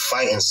she's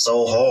fighting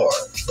so hard.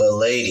 But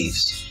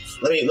ladies,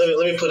 let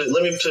me put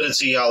it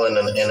to y'all in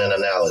an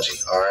analogy.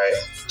 All right.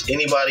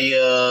 Anybody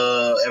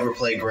ever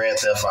play Grand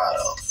Theft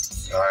Auto?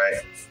 All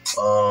right.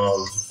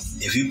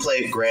 If you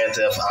play Grand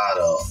Theft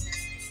Auto,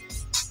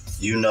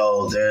 you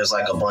know there's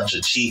like a bunch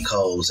of cheat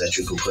codes that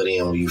you can put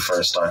in when you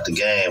first start the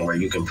game, where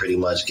you can pretty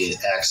much get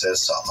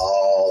access to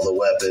all the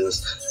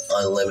weapons,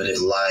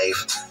 unlimited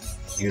life.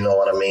 You know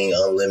what I mean?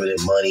 Unlimited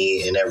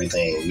money and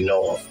everything. You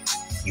know,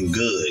 you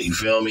good. You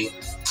feel me?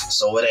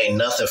 So it ain't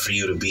nothing for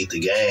you to beat the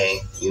game.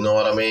 You know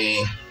what I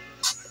mean?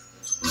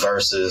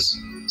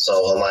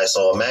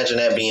 So imagine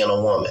that being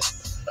a woman.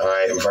 All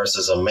right,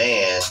 versus a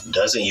man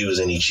doesn't use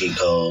any cheat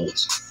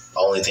codes.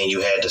 Only thing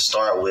you had to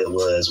start with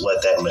was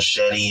that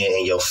machete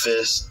in your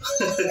fist.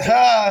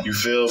 You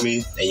feel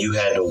me? And you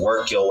had to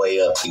work your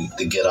way up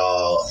to get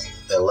all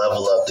and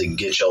level up to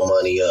get your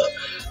money up.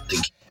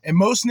 And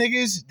most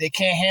niggas, they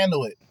can't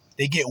handle it.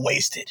 They get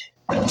wasted.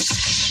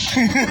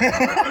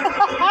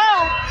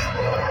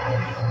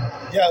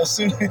 Yo, as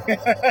soon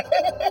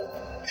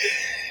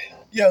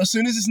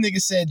as this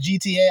nigga said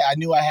GTA, I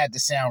knew I had to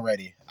sound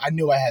ready.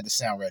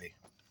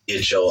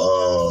 Get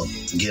all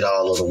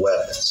of the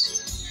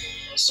weapons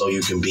so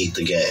you can beat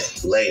the game.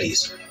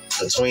 Ladies,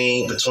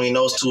 between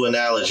those two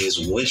analogies,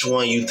 which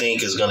one you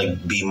think is going to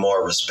be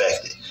more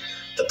respected?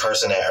 The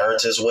person that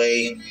earned his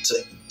way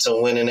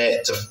to winning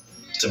it,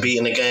 to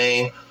beating the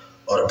game,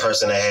 or the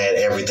person that had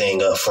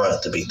everything up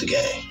front to beat the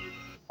game?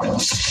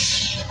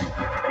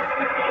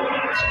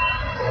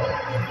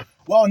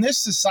 Well, in this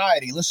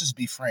society, let's just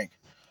be frank.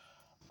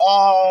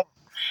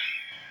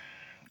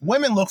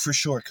 Women look for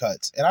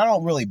shortcuts, and I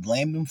don't really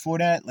blame them for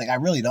that. Like, I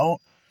really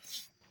don't.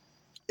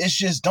 It's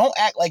just, don't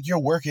act like you're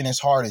working as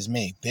hard as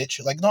me,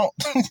 bitch. Like, don't,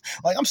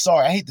 like, I'm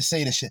sorry, I hate to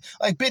say this shit.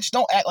 Like, bitch,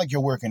 don't act like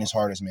you're working as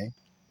hard as me.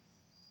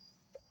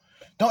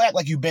 Don't act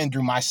like you've been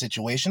through my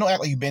situation. Don't act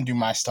like you've been through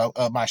my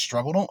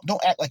struggle.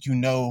 Don't act like you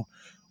know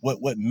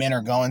what men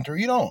are going through.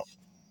 You don't.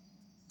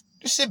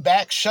 Just sit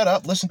back, shut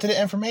up, listen to the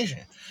information.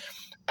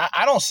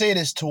 I don't say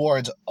this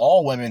towards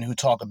all women who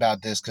talk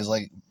about this, because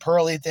like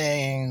Pearly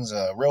Things,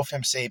 Real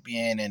Femme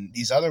Sapien, and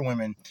these other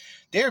women,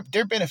 they're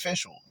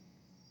beneficial.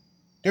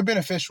 They're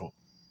beneficial.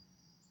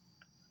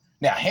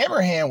 Now,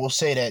 Hammerhand will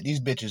say that these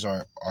bitches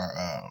are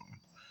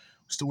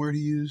what's the word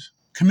he used?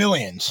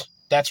 Chameleons.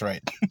 That's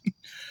right.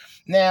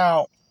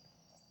 Now,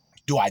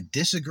 do I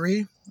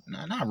disagree?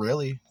 No, not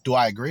really. Do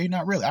I agree?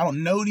 Not really. I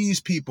don't know these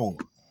people.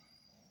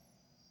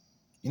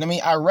 You know what I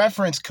mean? I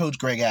reference Coach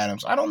Greg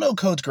Adams. I don't know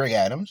Coach Greg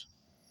Adams.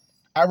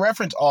 I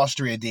reference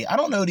Austria D. I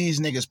don't know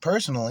these niggas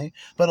personally,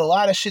 but a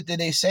lot of shit that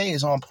they say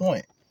is on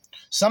point.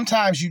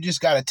 Sometimes you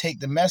just got to take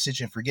the message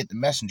and forget the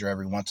messenger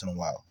every once in a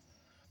while.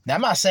 Now,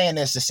 I'm not saying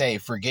this to say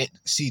forget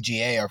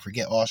CGA or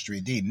forget Austria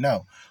D.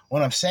 No.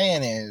 What I'm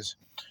saying is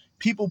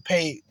people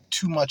pay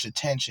too much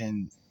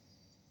attention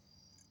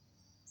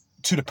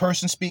to the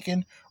person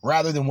speaking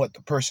rather than what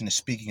the person is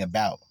speaking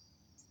about.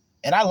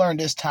 And I learned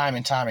this time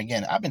and time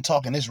again. I've been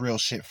talking this real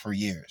shit for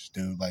years,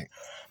 dude. Like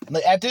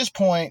at this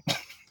point,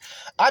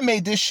 I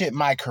made this shit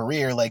my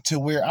career, like to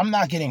where I'm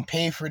not getting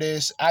paid for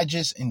this. I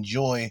just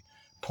enjoy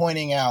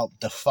pointing out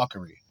the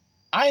fuckery.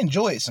 I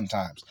enjoy it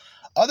sometimes.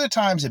 Other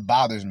times it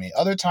bothers me.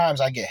 Other times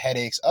I get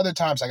headaches. Other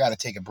times I got to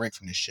take a break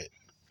from this shit.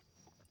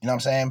 You know what I'm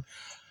saying?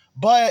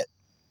 But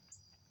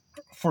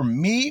for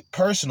me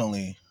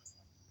personally,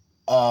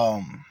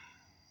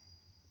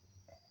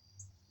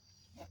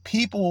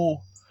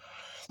 people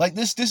like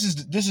this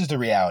is the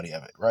reality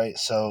of it, right?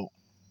 So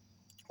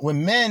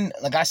when men,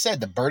 like I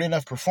said, the burden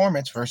of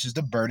performance versus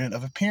the burden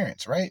of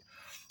appearance, right?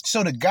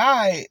 So the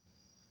guy,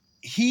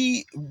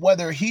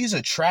 whether he's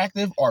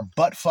attractive or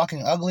butt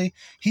fucking ugly,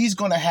 he's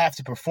going to have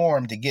to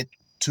perform to get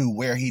to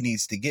where he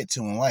needs to get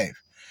to in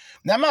life.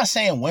 Now, I'm not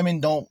saying women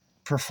don't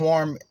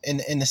perform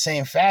in the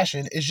same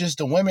fashion. It's just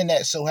the women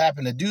that so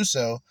happen to do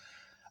so,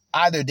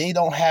 either they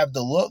don't have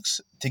the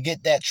looks to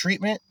get that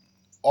treatment,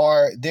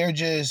 or they're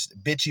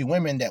just bitchy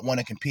women that want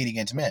to compete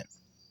against men.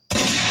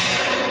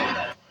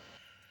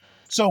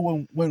 So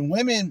when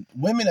women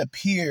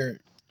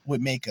appear with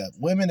makeup,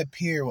 women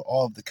appear with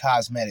all of the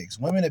cosmetics,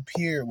 women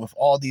appear with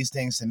all these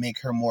things to make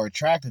her more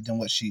attractive than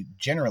what she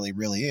generally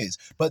really is.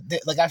 But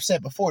like I've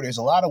said before, there's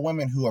a lot of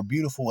women who are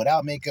beautiful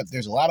without makeup.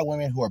 There's a lot of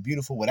women who are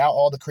beautiful without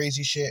all the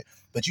crazy shit,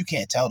 but you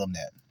can't tell them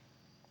that.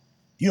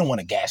 You don't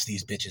want to gas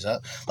these bitches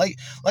up. Like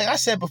I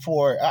said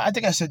before, I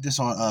think I said this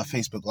on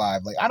Facebook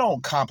Live. Like, I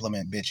don't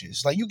compliment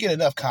bitches. Like, you get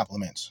enough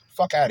compliments.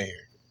 Fuck out of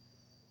here.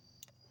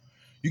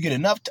 You get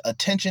enough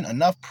attention,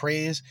 enough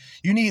praise.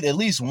 You need at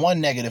least one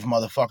negative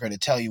motherfucker to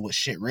tell you what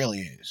shit really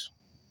is.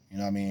 You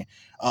know what I mean?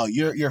 Oh,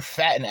 you're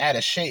fat and out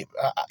of shape.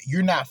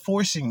 You're not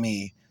forcing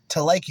me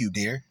to like you,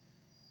 dear.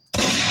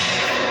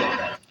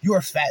 You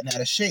are fat and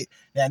out of shape.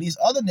 Now, these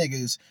other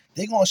niggas,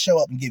 they gonna show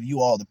up and give you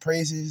all the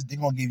praises. They're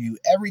gonna give you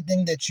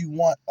everything that you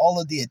want,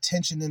 all of the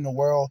attention in the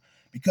world,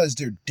 because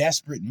they're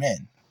desperate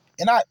men.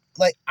 And I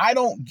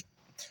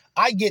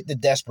get the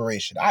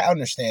desperation. I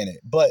understand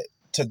it. But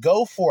to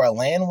go for a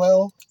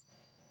Landwell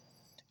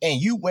and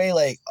you weigh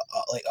like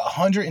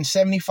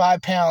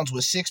 175 pounds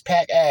with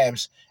 6-pack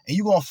abs, and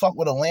you gonna fuck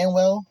with a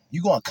Landwell?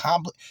 You're gonna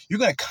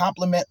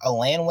compliment a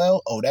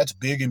Landwell? Oh, that's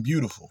big and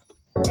beautiful.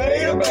 Fuck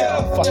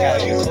out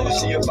of here. To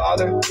see your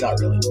father? Not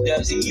really.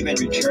 Does he even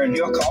return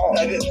your call?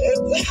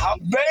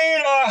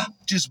 Beta!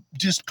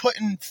 Just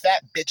putting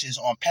fat bitches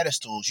on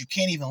pedestals. You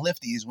can't even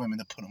lift these women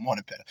to put them on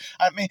a pedestal.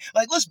 I mean,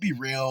 like, let's be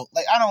real.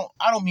 Like, I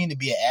don't mean to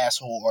be an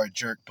asshole or a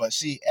jerk, but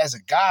see, as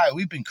a guy,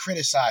 we've been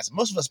criticized.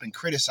 Most of us been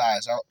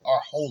criticized our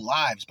whole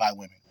lives by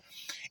women.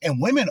 And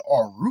women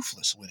are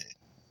ruthless with it.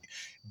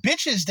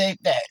 Bitches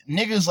think that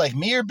niggas like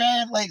me are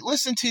bad. Like,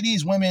 listen to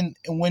these women,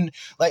 and when,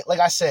 like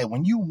I said,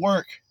 when you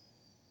work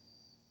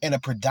in a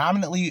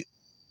predominantly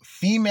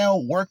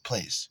female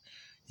workplace,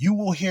 you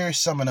will hear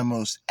some of the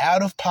most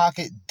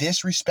out-of-pocket,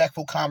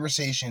 disrespectful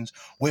conversations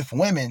with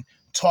women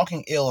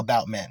talking ill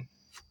about men.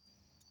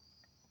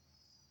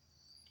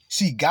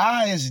 See,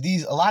 guys,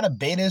 a lot of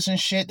betas and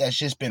shit that's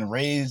just been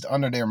raised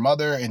under their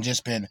mother and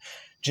just been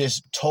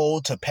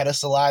told to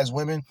pedestalize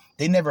women,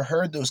 they never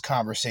heard those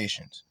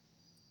conversations.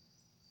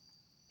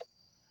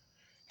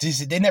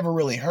 They never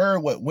really heard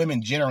what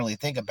women generally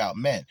think about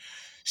men.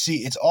 See,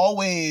 it's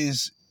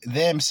always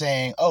them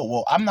saying, oh,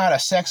 well, I'm not a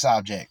sex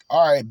object.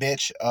 All right,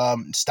 bitch,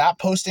 stop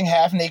posting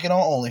half naked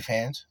on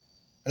OnlyFans.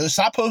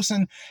 Stop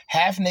posting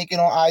half naked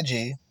on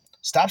IG.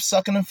 Stop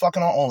sucking and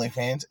fucking on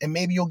OnlyFans, and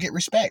maybe you'll get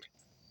respect.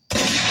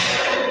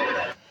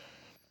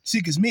 See,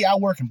 because me, I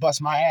work and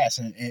bust my ass,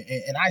 and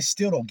I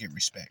still don't get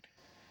respect.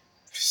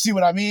 See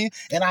what I mean?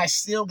 And I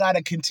still got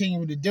to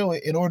continue to do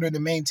it in order to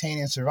maintain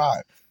and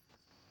survive.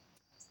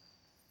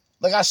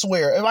 Like, I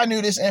swear, if I knew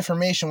this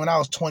information when I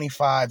was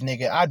 25,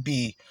 nigga, I'd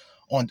be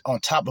on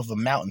top of a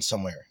mountain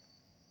somewhere.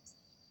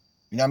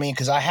 You know what I mean?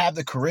 Because I have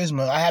the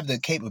charisma, I have the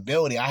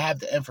capability, I have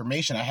the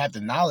information, I have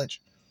the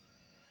knowledge.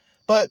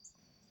 But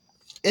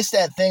it's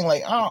that thing,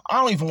 like, I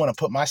don't even want to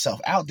put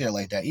myself out there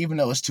like that, even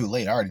though it's too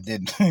late. I already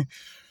did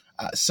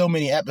so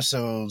many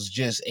episodes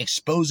just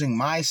exposing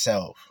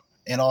myself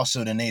and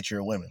also the nature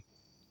of women.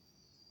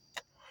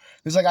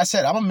 Because like I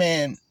said, I'm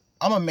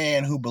a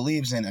man who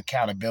believes in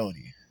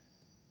accountability.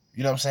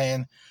 You know what I'm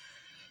saying?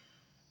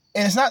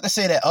 And it's not to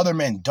say that other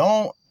men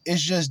don't.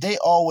 It's just they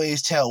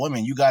always tell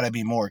women, you got to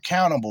be more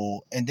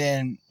accountable. And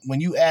then when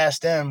you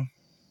ask them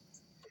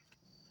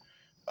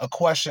a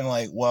question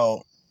like,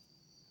 well,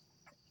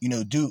 you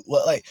know,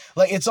 like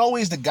it's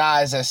always the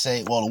guys that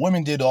say, well, the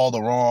women did all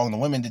the wrong, the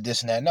women did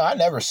this and that. No, I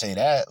never say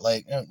that.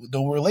 Like,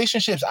 the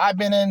relationships I've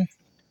been in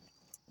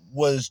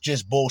was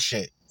just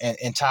bullshit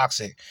and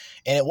toxic.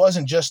 And it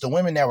wasn't just the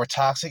women that were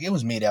toxic. It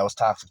was me that was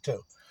toxic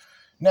too.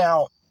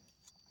 Now,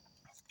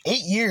 8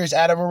 years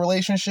out of a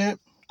relationship,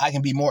 I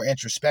can be more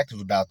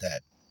introspective about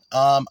that.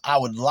 I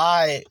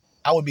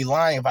would be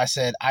lying if I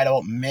said I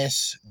don't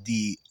miss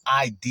the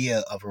idea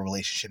of a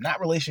relationship, not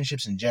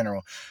relationships in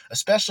general,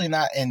 especially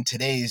not in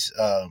today's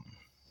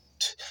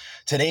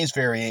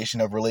variation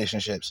of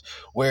relationships,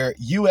 where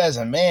you as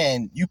a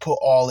man, you put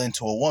all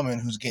into a woman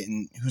who's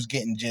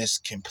getting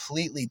just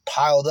completely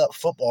piled up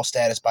football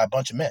status by a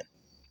bunch of men.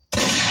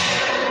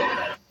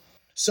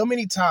 So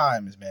many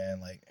times, man,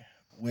 like,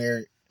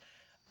 where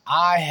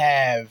I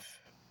have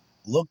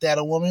looked at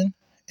a woman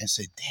and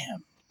said,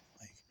 damn,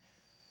 like,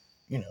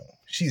 you know,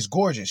 she's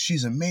gorgeous,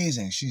 she's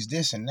amazing, she's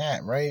this and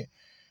that, right?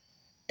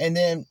 And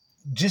then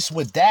just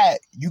with that,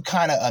 you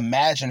kind of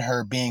imagine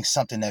her being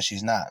something that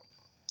she's not.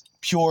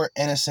 Pure,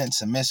 innocent,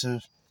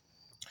 submissive.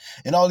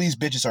 And all these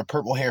bitches are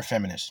purple hair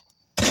feminists.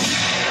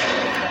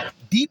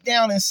 Deep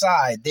down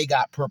inside, they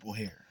got purple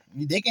hair. I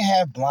mean, they can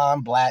have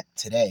blonde, black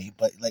today,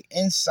 but like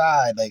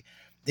inside, like,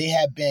 they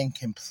have been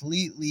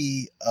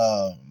completely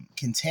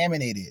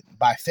contaminated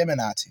by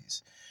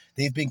feminazis.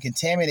 They've been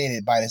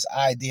contaminated by this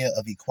idea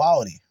of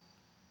equality.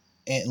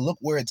 And look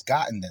where it's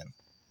gotten them.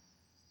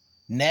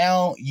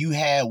 Now you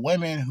have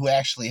women who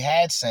actually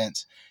had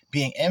sense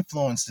being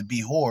influenced to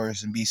be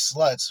whores and be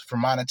sluts for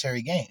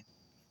monetary gain.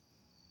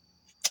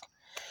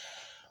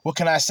 What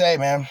can I say,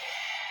 man?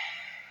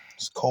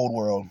 It's a cold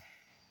world.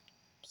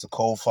 It's a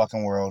cold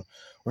fucking world.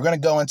 We're going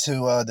to go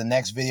into the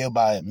next video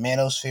by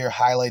Manosphere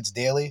Highlights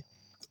Daily.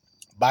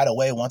 By the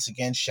way, once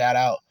again, shout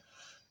out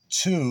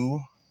to,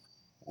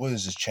 what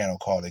is this channel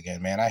called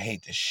again, man? I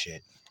hate this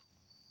shit.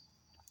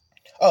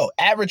 Oh,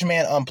 Average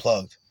Man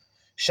Unplugged.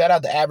 Shout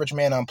out to Average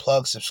Man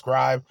Unplugged.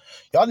 Subscribe.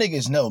 Y'all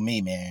niggas know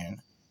me,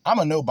 man. I'm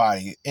a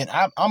nobody. And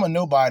I'm a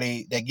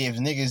nobody that gives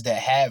niggas that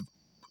have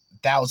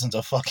thousands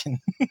of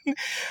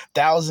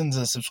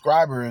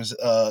subscribers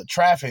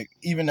traffic,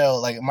 even though,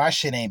 like, my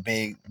shit ain't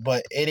big,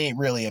 but it ain't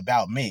really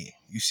about me.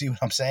 You see what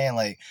I'm saying?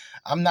 Like,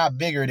 I'm not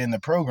bigger than the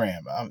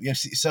program. You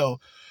see,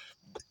 so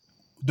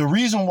the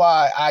reason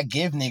why I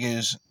give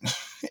niggas,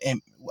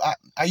 and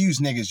I use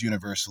niggas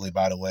universally,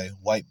 by the way,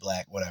 white,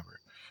 black, whatever.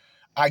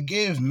 I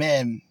give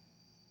men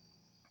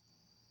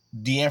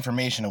the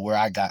information of where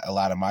I got a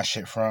lot of my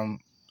shit from,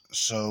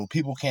 so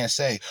people can't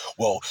say,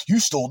 well,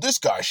 you stole this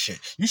guy's shit,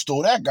 you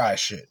stole that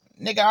guy's shit.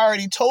 Nigga, I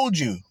already told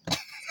you.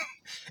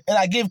 And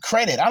I give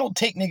credit. I don't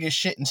take niggas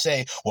shit and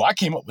say, well, I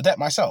came up with that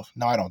myself.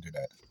 No, I don't do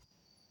that.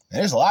 And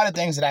there's a lot of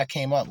things that I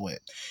came up with.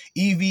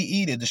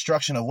 EVE, the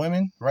destruction of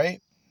women,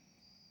 right?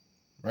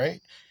 Right?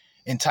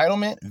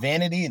 Entitlement,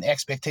 vanity, and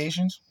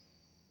expectations.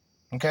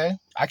 Okay?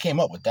 I came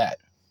up with that.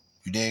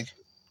 You dig?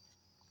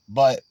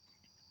 But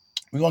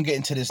we're going to get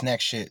into this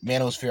next shit.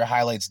 Manosphere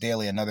Highlights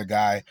Daily, another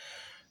guy.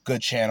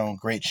 Good channel,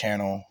 great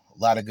channel, a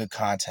lot of good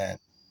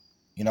content.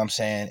 You know what I'm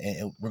saying?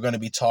 And we're going to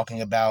be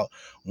talking about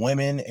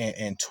women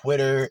and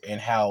Twitter and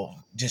how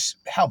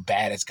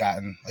bad it's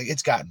gotten. Like,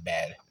 it's gotten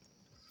bad.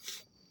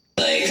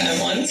 Like,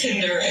 I'm on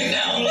Tinder right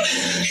now.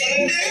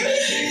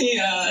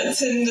 Yeah,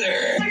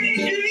 Tinder. What are you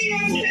doing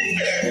on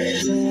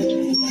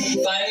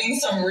Tinder? Finding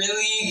some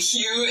really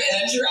cute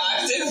and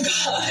attractive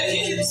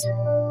guys.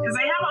 because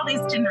I have all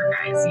these Tinder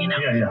guys, you know.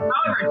 Yeah.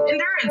 However,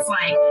 Tinder, it's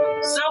like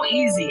so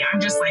easy. I'm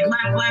just like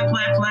left, black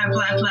man.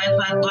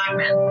 left, black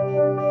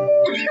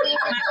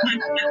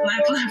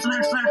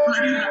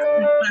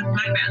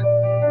man.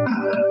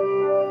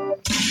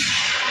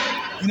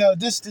 You know,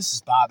 this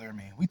is bothering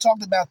me. We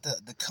talked about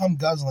the cum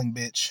guzzling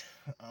bitch.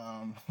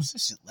 Was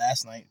this shit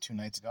last night, 2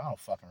 nights ago? I don't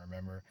fucking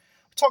remember.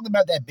 We talked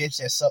about that bitch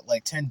that sucked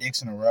like 10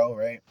 dicks in a row,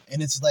 right?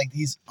 And it's like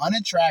these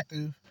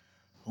unattractive,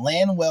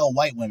 land-well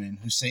white women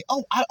who say,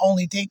 oh, I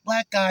only date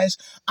black guys.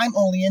 I'm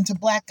only into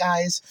black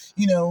guys.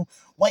 You know,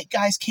 white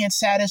guys can't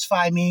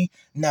satisfy me.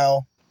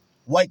 No,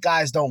 white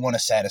guys don't want to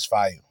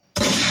satisfy you.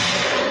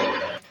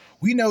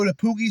 We know the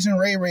Pookies and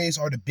Ray Rays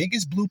are the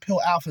biggest blue pill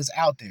alphas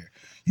out there.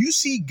 You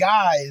see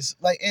guys,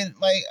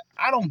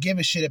 I don't give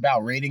a shit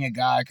about rating a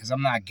guy because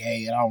I'm not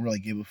gay and I don't really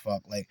give a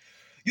fuck. Like,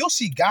 you'll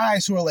see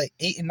guys who are like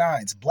 8 and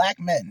 9s, black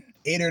men,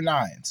 8 or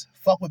 9s,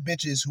 fuck with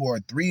bitches who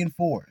are 3 and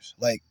 4s.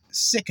 Like,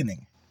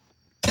 sickening.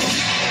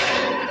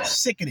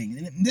 Sickening.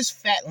 And this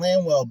fat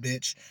Landwell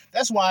bitch,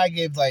 that's why I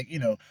gave,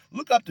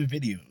 look up the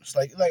videos.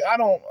 I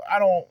don't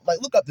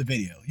look up the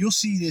video. You'll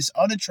see this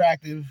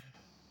unattractive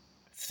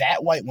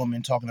fat white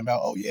woman talking about,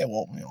 oh yeah,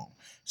 well, you know,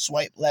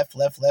 swipe left.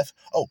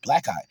 Oh,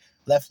 black eye.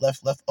 Left.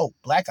 Oh,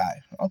 black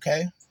eye.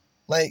 Okay.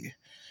 Like,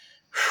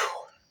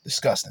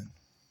 disgusting.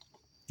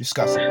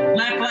 Black.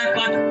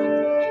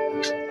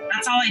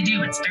 That's all I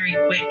do. It's very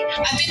quick.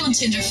 I've been on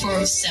Tinder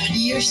for 7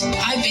 years.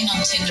 I've been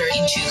on Tinder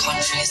in 2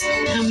 countries.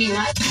 I mean,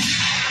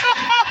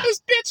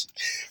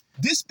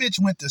 This bitch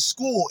went to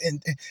school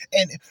and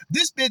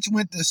this bitch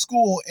went to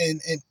school in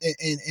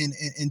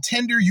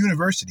Tinder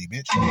University,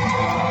 bitch.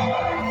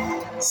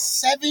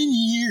 7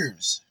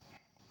 years.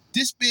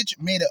 This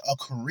bitch made a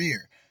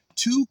career.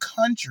 2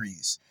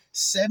 countries.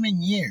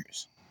 7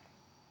 years.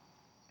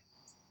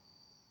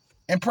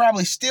 And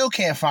probably still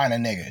can't find a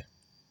nigga.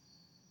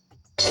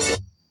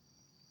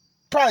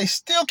 Probably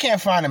still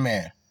can't find a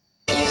man.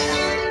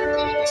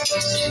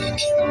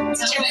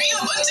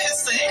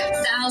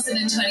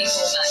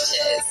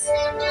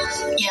 1,024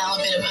 matches. Yeah, a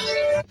bit of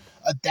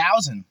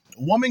 1,000.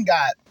 A woman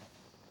got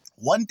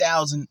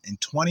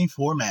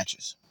 1,024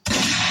 matches.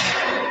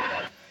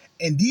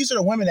 And these are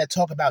the women that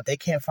talk about they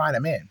can't find a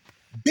man.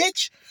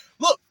 Bitch,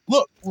 look,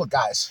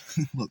 guys.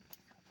 Look.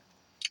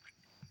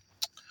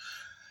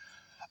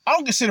 I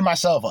don't consider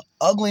myself an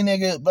ugly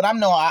nigga, but I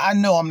know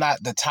I'm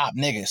not the top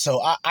nigga,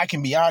 so I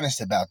can be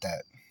honest about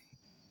that.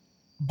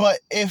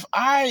 But if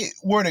I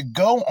were to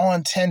go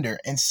on Tinder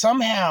and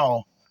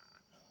somehow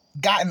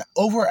gotten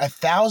over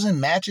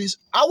 1,000 matches,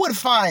 I would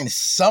find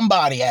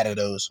somebody out of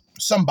those.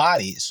 Some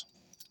bodies.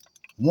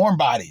 Warm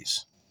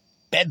bodies.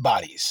 Bed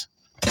bodies.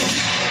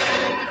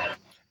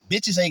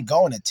 Bitches ain't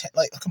going to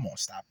come on,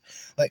 stop.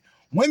 Like,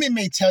 women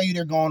may tell you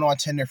they're going on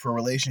Tinder for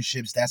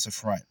relationships. That's a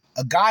front.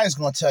 A guy is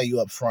going to tell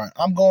you up front,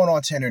 I'm going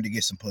on Tinder to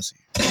get some pussy.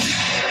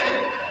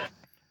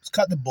 Let's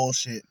cut the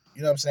bullshit.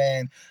 You know what I'm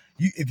saying?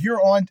 If you're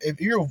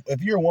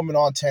a woman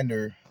on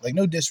Tinder, like,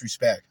 no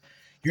disrespect,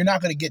 you're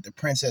not going to get the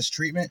princess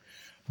treatment.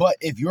 But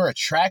if you're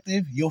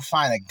attractive, you'll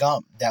find a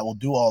gump that will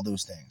do all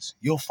those things.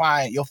 You'll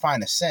find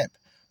a simp.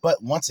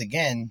 But once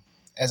again,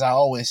 as I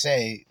always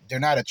say, they're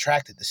not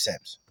attracted to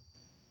simps.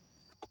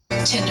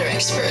 Tinder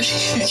expert.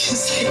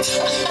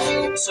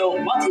 So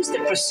what is the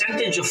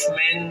percentage of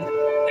men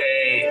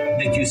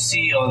that you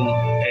see on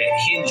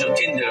Hinge or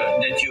Tinder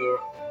that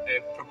you're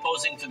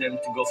proposing to them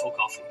to go for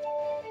coffee?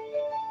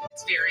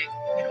 It's very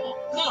minimal.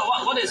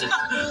 No, what is it?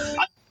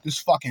 This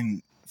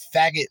fucking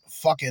faggot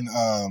fucking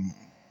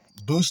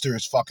booster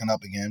is fucking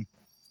up again.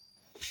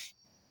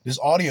 This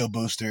audio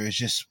booster is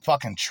just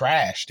fucking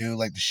trash, dude.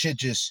 Like, the shit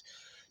just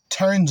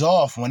turns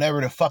off whenever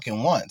the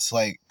fucking wants.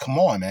 Like, come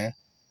on, man.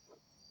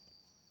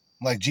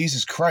 Like,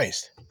 Jesus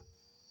Christ.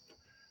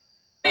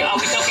 Are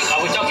we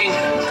talking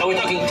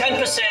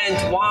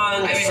 10%,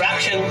 one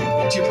fraction?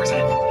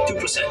 2%.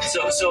 2%.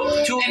 So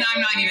 2. And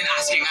I'm not even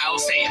asking. I will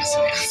say yes.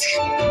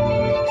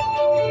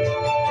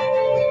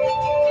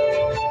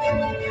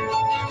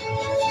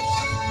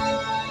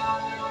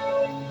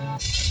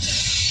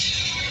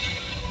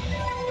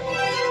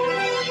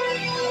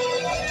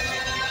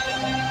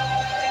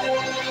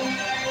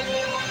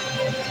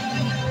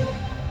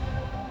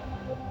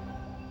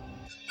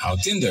 How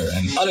Tinder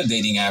and other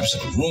dating apps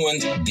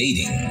ruined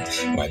dating.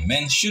 Why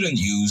men shouldn't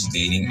use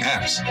dating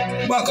apps.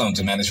 Welcome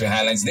to Manosphere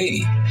Highlights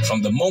Daily.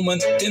 From the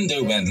moment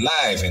Tinder went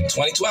live in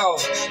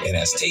 2012, it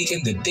has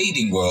taken the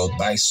dating world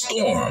by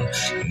storm.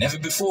 Never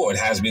before it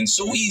has been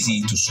so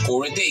easy to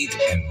score a date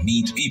and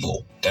meet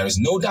people. There is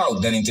no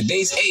doubt that in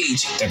today's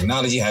age,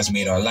 technology has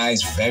made our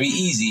lives very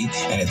easy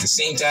and at the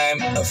same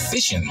time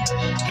efficient.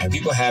 And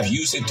people have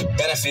used it to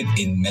benefit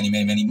in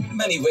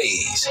many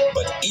ways.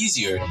 But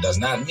easier does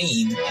not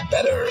mean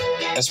better,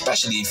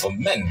 especially for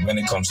men when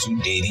it comes to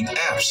dating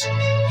apps.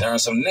 There are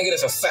some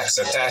negative effects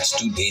attached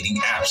to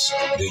dating apps.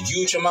 The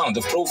huge amount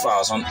of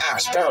profiles on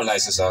apps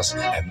paralyzes us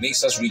and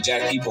makes us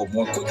reject people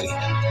more quickly.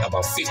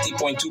 About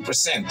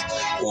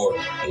 50.2%, or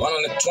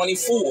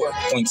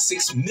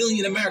 124.6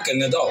 million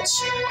American adults,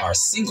 are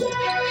single.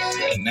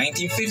 In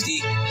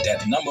 1950,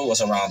 that number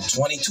was around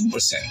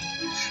 22%,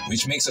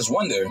 which makes us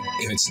wonder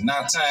if it's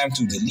not time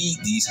to delete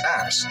these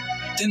apps.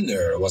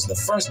 Tinder was the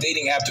first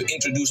dating app to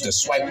introduce the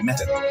swipe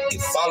method.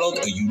 It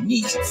followed a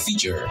unique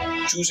feature,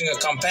 choosing a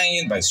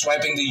companion by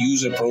swiping the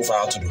user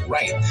profile to the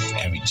right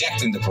and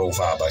rejecting the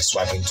profile by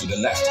swiping to the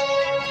left.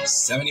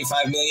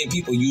 75 million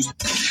people use.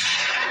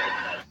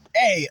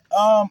 Hey,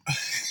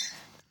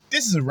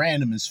 this is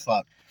random as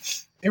fuck.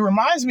 It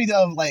reminds me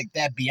of like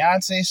that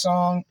Beyonce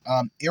song,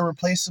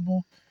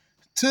 Irreplaceable.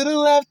 To the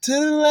left, to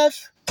the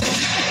left.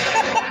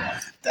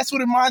 That's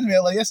what it reminds me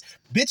of. Like, this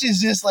bitch is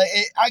just like,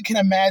 I can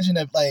imagine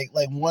if like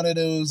one of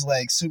those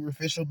like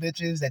superficial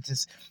bitches that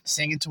just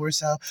singing to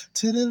herself,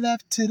 to the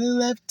left, to the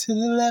left, to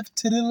the left,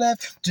 to the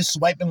left, just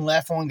swiping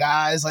left on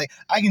guys. Like,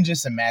 I can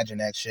just imagine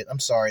that shit. I'm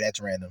sorry,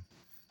 that's random.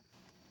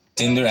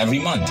 Tinder every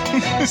month.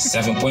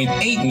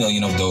 7.8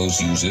 million of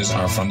those users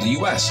are from the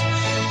US.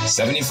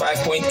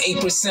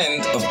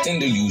 75.8% of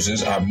Tinder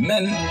users are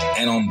men,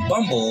 and on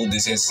Bumble,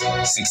 this is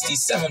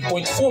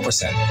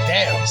 67.4%.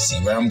 Damn. See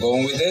where I'm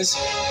going with this?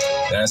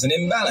 There's an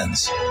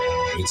imbalance.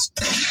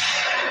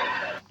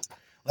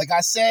 Like I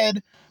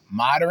said,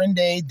 modern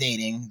day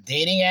dating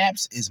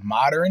apps is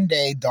modern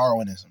day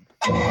Darwinism.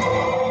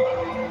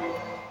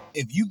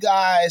 If you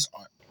guys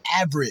are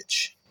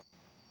average,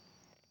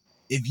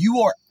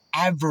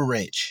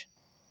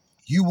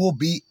 you will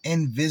be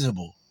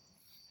invisible.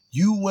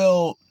 You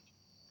will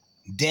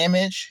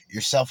damage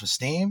your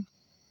self-esteem.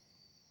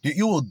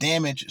 You will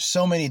damage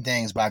so many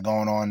things by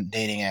going on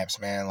dating apps,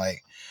 man.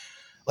 Like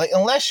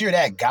unless you're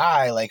that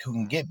guy like who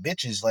can get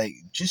bitches, like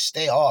just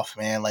stay off,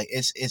 man. Like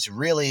it's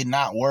really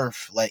not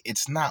worth. Like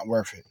it's not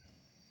worth it.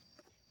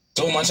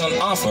 So much on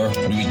offer,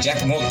 we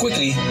reject more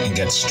quickly and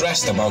get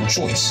stressed about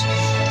choice.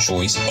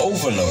 Choice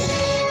overload.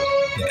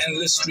 The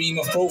endless stream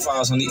of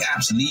profiles on the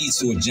apps leads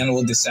to a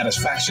general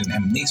dissatisfaction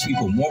and makes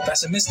people more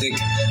pessimistic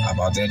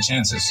about their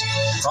chances,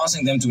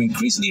 causing them to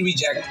increasingly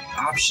reject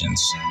options.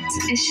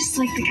 It's just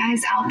like the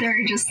guys out there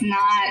are just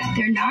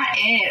they're not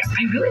it.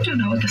 I really don't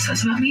know what this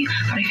says about me,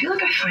 but I feel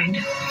like I find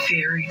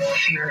very,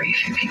 very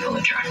few people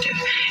attractive.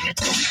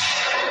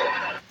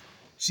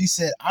 She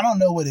said, I don't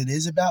know what it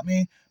is about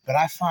me, but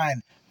I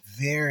find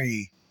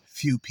very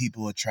few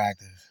people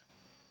attractive.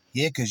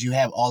 Yeah, because you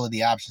have all of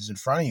the options in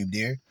front of you,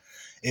 dear.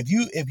 If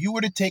you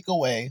were to take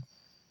away,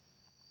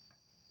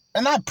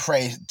 and I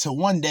pray to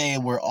one day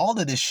where all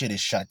of this shit is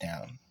shut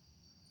down.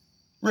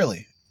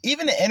 Really.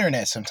 Even the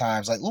internet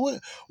sometimes. Like,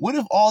 what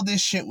if all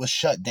this shit was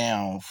shut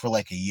down for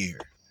like a year?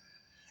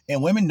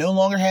 And women no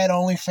longer had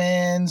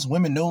OnlyFans.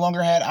 Women no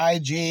longer had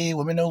IG.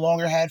 Women no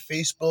longer had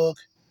Facebook.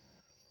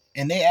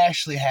 And they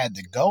actually had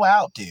to go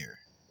out there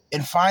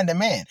and find a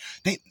man.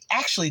 They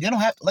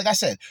don't have, like I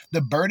said, the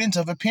burdens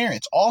of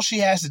appearance. All she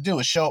has to do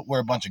is show up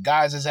where a bunch of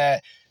guys is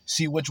at,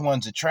 see which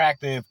one's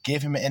attractive,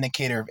 give him an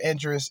indicator of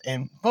interest,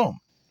 and boom,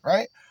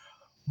 right?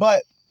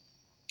 But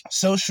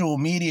social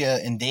media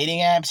and dating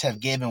apps have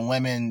given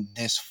women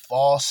this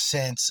false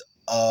sense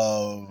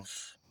of,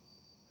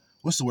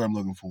 what's the word I'm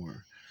looking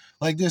for?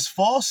 Like this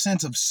false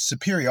sense of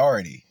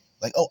superiority.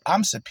 Like, oh,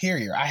 I'm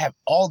superior. I have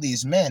all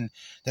these men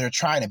that are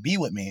trying to be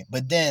with me.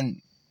 But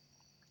then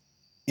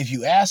if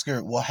you ask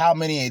her, well, how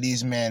many of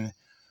these men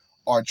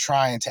are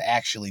trying to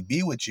actually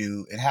be with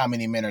you and how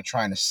many men are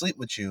trying to sleep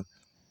with you,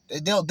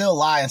 they'll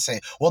lie and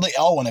say, well, they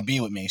all want to be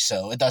with me,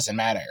 so it doesn't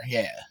matter.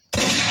 Yeah.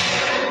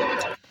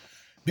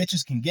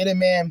 Bitches can get a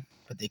man,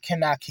 but they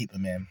cannot keep a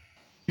man.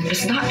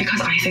 It's not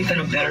because I think that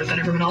I'm better than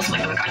everyone else.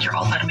 Like, oh my God, you're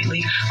all out of my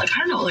league. Like,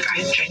 I don't know. Like,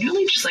 I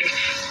genuinely just, like,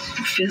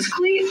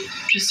 physically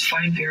just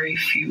find very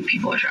few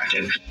people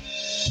attractive.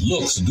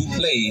 Looks do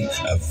play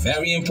a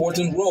very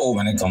important role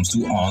when it comes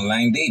to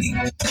online dating.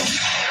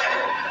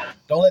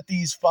 Don't let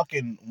these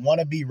fucking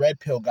wannabe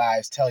red pill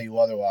guys tell you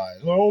otherwise.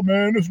 Oh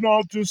man, it's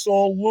not just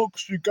all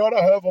looks. You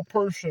gotta have a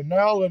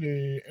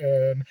personality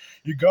and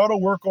you gotta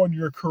work on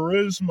your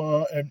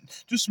charisma and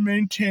just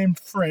maintain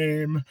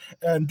frame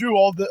and do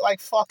all the,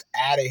 like, fuck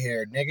out of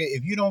here, nigga.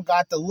 If you don't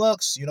got the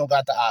looks, you don't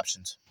got the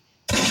options.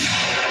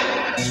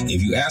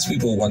 If you ask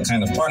people what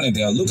kind of partner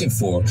they are looking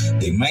for,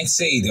 they might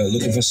say they're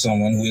looking for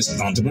someone who is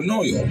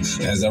entrepreneurial,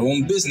 has their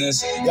own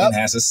business, and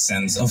has a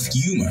sense of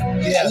humor.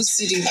 I was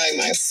sitting by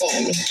my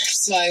phone,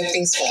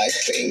 swiping.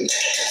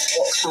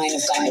 What kind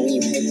of guy were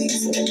you looking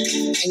for?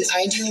 An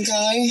ideal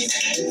guy,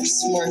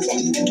 smart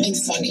one, and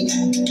funny,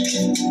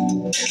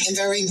 and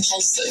very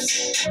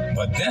impulsive.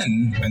 But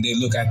then, when they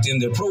look at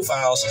Tinder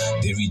profiles,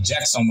 they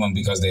reject someone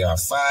because they are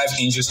 5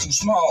 inches too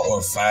small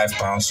or 5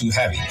 pounds too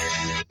heavy.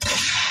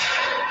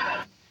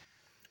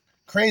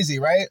 Crazy,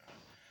 right?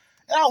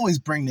 And I always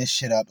bring this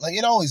shit up. Like,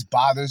 it always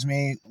bothers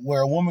me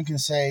where a woman can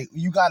say,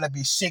 you gotta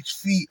be 6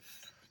 feet,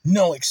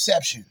 no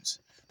exceptions.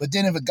 But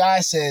then if a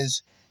guy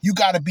says, you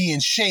gotta be in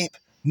shape,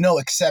 no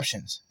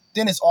exceptions,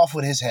 then it's off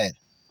with his head.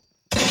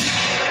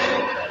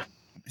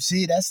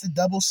 See, that's the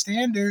double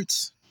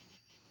standards.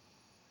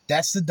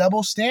 That's the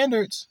double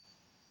standards.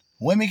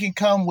 Women can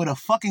come with a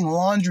fucking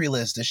laundry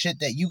list of shit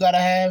that you gotta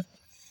have.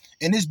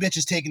 And this bitch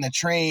is taking a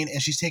train,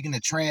 and she's taking a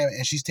tram,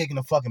 and she's taking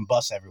a fucking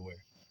bus everywhere.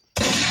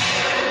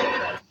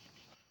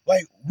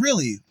 Like,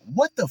 really,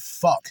 what the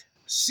fuck?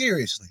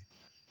 Seriously.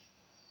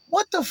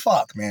 What the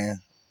fuck,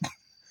 man?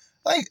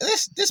 Like,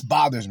 this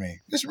bothers me.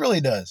 This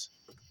really does.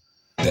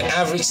 The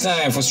average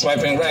time for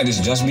swiping right is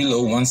just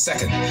below 1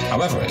 second.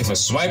 However, if a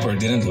swiper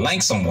didn't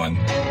like someone,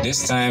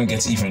 this time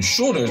gets even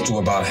shorter to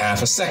about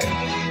half a second.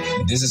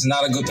 This is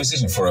not a good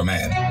position for a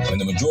man, when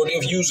the majority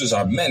of users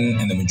are men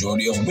and the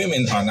majority of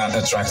women are not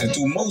attracted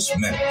to most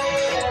men.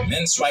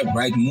 Men swipe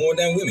right more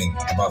than women,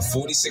 about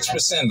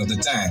 46% of the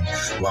time,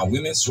 while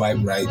women swipe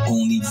right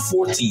only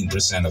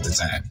 14% of the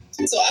time.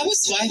 So I was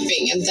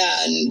swiping, and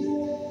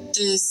then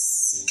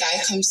this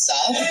guy comes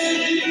up.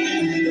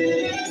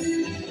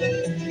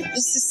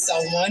 This is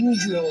someone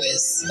who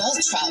is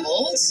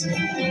well-traveled.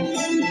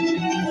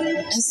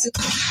 And so...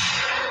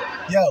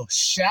 Yo,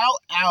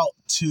 shout out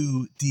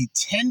to the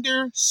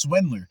Tinder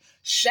swindler.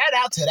 Shout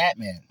out to that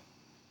man.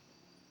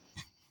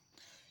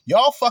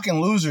 Y'all fucking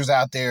losers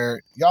out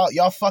there.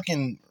 Y'all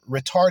fucking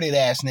retarded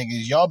ass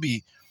niggas. Y'all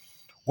be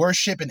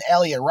worshipping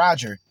Elliot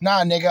Rodger.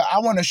 Nah, nigga, I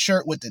want a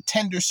shirt with the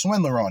Tinder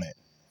swindler on it.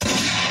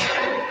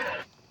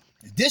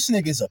 This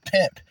nigga's a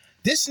pimp.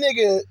 This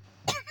nigga...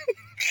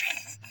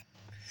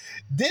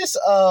 This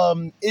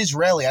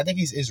Israeli, I think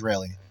he's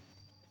Israeli.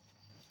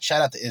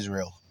 Shout out to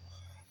Israel.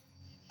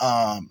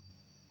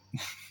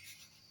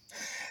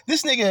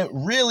 This nigga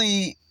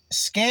really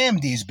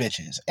scammed these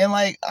bitches. And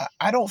like,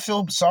 I don't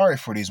feel sorry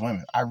for these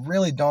women. I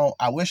really don't.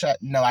 I don't wish I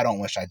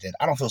did.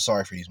 I don't feel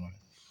sorry for these women.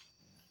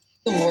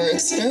 It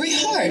works very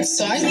hard.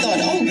 So I thought,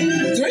 oh,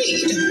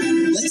 great.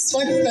 Let's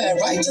swipe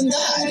right on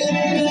that.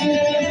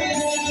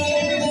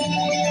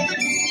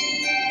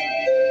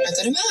 I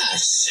got a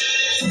match.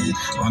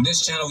 On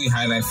this channel, we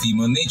highlight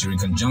female nature in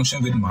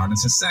conjunction with modern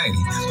society,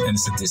 and the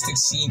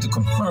statistics seem to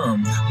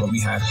confirm what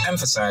we have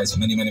emphasized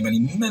many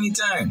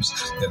times,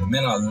 that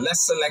men are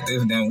less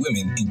selective than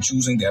women in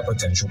choosing their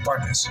potential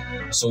partners.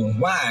 So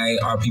why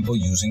are people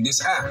using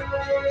this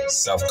app?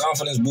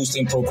 Self-confidence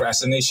boosting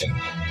procrastination,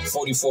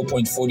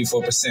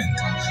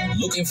 44.44%.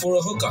 Looking for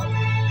a hookup,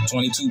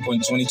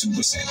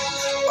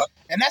 22.22%.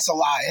 And that's a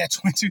lie. That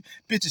 22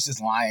 bitches is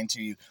lying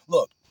to you.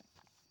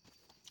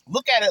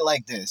 Look at it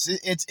like this.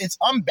 It's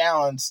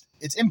unbalanced.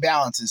 It's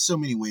imbalanced in so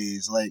many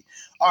ways. Like,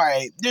 all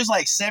right, there's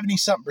like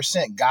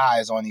 70-something%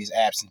 guys on these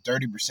apps and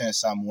 30%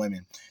 some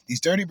women.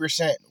 These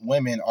 30%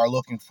 women are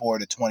looking for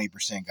the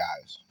 20%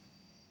 guys.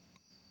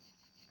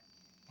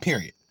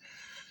 Period.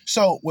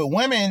 So with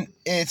women,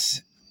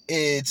 it's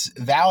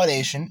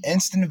validation,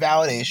 instant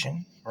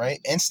validation,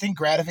 right? Instant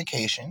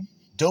gratification.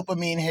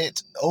 Dopamine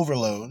hits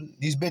overload.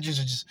 These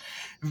bitches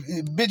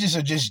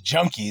are just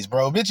junkies,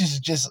 bro. Bitches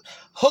are just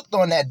hooked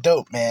on that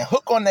dope, man.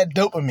 Hook on that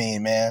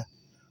dopamine, man.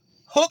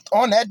 Hooked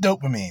on that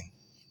dopamine.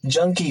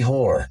 Junkie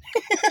whore.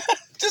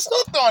 Just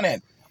hooked on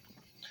it.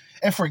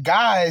 And for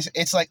guys,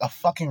 it's like a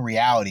fucking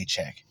reality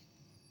check.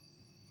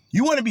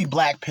 You want to be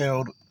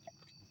black-pilled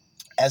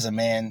as a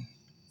man,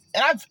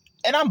 and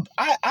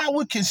I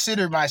would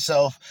consider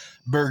myself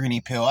burgundy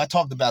pill. I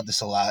talked about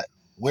this a lot,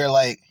 where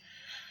like,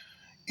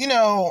 you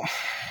know,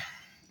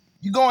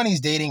 you go on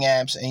these dating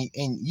apps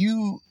and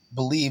you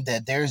believe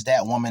that there's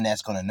that woman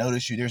that's going to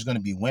notice you. There's going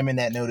to be women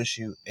that notice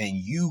you, and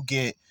you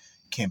get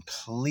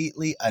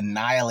completely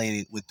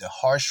annihilated with the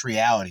harsh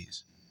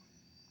realities.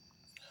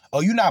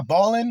 Oh, you're not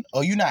balling?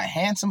 Oh, you're not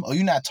handsome? Oh,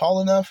 you're not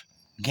tall enough?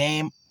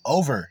 Game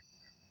over.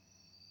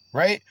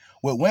 Right?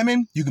 With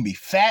women, you can be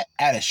fat,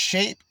 out of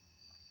shape,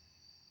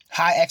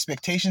 high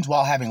expectations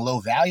while having low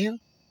value,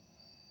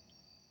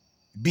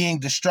 being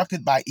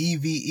destructed by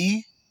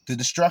EVE, the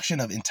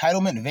destruction of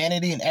entitlement,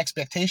 vanity, and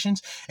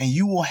expectations, and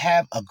you will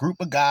have a group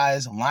of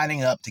guys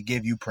lining up to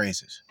give you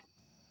praises.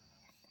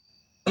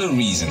 Other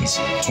reasons,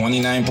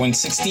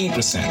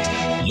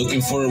 29.16%.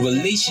 Looking for a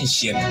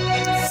relationship,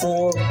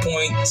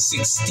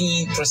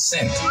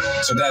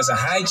 4.16%. So there's a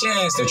high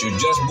chance that you're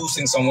just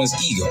boosting someone's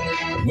ego.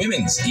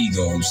 Women's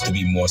egos, to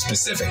be more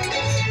specific.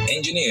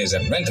 Engineers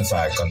at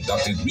Rentify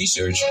conducted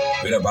research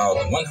with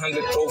about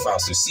 100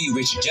 profiles to see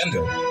which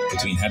gender,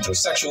 between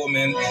heterosexual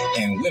men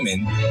and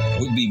women,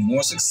 would be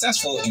more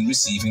successful in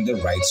receiving the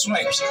right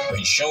swipes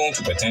when shown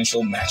to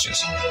potential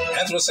matches.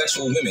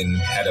 Heterosexual women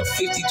had a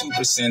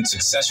 52%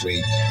 success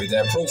rate with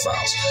their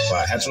profiles,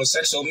 while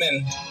heterosexual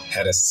men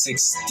had a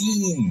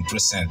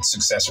 16%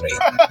 success rate,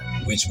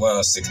 which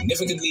was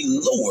significantly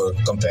lower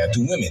compared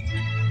to women.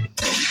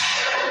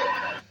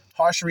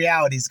 Harsh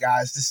realities,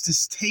 guys.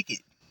 Just take it.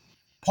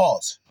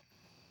 Pause.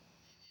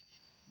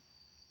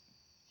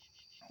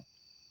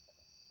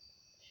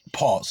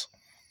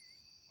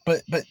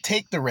 But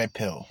take the red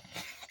pill,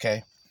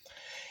 okay?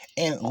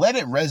 And let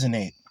it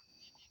resonate.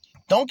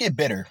 Don't get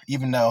bitter,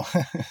 even though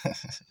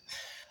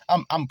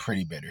I'm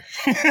pretty bitter.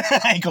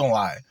 I ain't gonna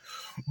lie.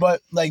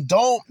 But like,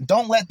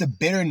 don't let the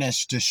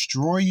bitterness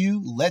destroy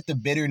you. Let the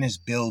bitterness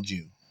build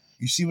you.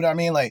 You see what I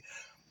mean? Like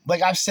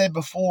I've said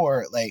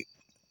before, like,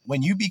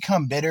 when you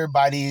become bitter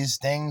by these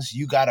things,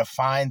 you got to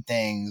find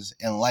things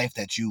in life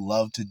that you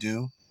love to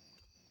do.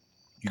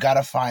 You got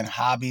to find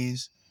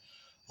hobbies,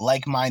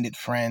 like-minded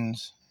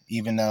friends,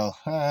 even though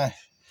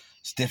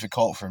it's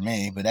difficult for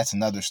me, but that's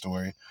another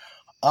story.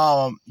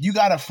 You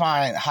got to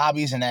find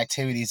hobbies and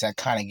activities that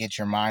kind of get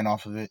your mind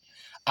off of it.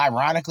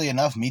 Ironically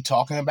enough, me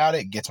talking about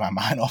it gets my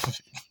mind off of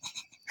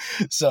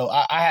it. So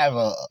I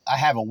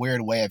have a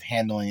weird way of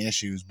handling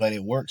issues, but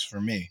it works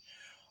for me.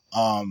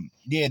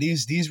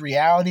 These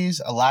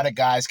realities, a lot of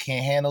guys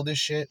can't handle this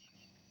shit.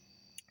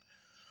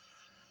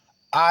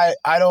 I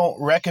don't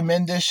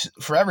recommend this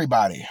for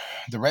everybody.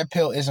 The red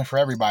pill isn't for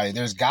everybody.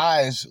 There's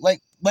guys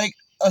like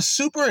a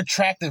super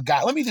attractive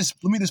guy. Let me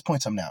just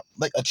point something out.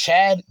 Like a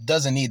Chad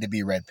doesn't need to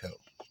be red pill.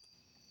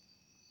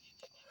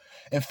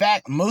 In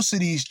fact, most of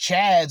these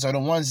Chads are the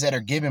ones that are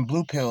giving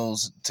blue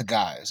pills to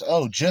guys.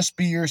 Oh, just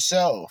be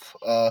yourself.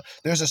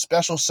 There's a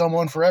special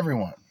someone for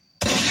everyone.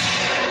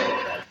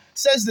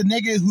 Says the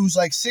nigga who's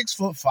like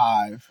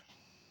 6'5",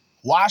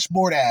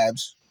 washboard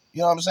abs.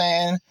 You know what I'm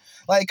saying?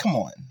 Like, come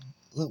on.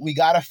 We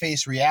gotta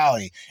face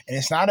reality. And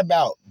it's not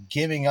about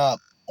giving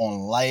up on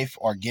life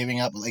or give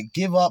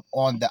up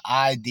on the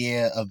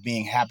idea of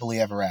being happily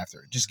ever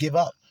after. Just give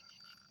up.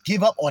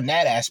 Give up on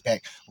that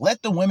aspect.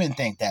 Let the women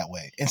think that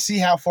way and see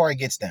how far it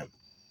gets them.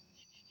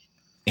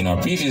 In our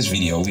previous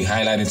video, we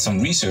highlighted some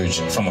research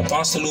from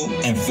Apostolou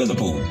and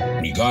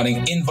Philippou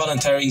regarding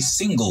involuntary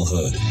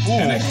singlehood. Ooh.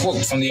 And I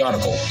quote from the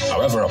article,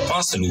 however,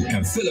 Apostolou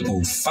and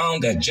Philippou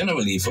found that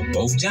generally for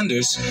both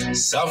genders,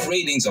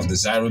 self-ratings of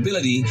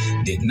desirability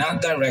did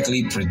not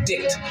directly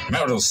predict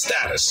marital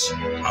status.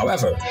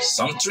 However,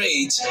 some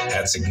traits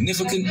had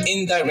significant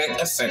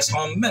indirect effects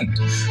on men,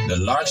 the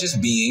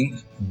largest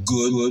being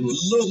good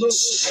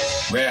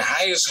looks, where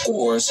higher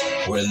scores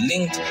were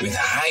linked with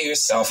higher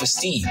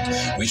self-esteem,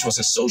 which was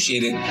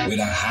associated with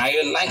a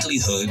higher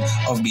likelihood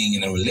of being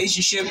in a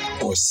relationship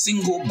or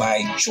single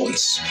by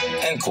choice.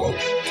 End quote.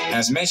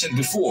 As mentioned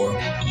before,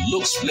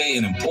 looks play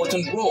an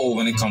important role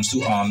when it comes to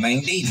online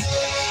dating.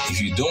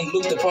 If you don't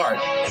look the part,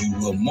 you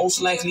will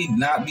most likely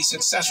not be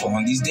successful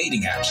on these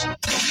dating apps.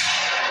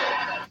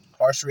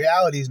 Harsh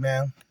realities,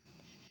 man.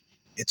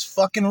 It's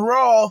fucking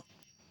raw.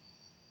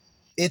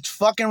 It's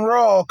fucking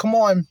raw. Come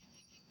on,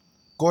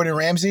 Gordon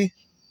Ramsay.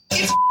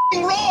 It's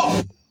fucking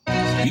raw.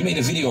 We made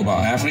a video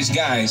about average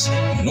guys,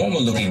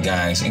 normal-looking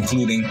guys,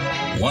 including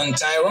one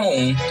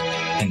Tyrone,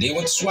 and they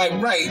would swipe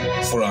right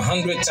for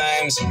 100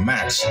 times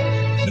max.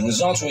 The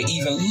results were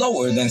even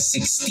lower than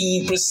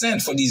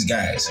 16% for these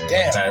guys.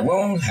 Damn.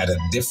 Tyrone had a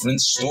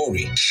different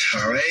story.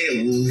 All right,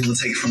 we'll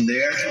take it from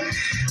there.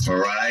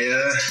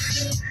 Mariah.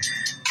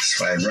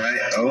 Swipe right.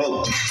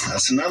 Oh,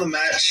 that's another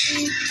match.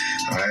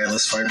 All right,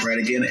 let's swipe right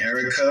again.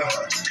 Erica.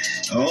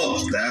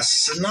 Oh,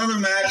 that's another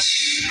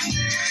match.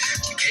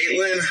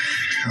 Caitlin.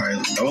 All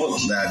right. Oh,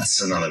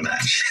 that's another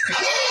match.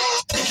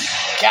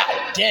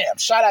 God damn.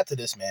 Shout out to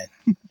this man.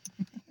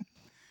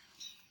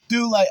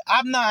 Dude, like,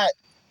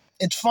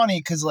 it's funny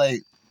because,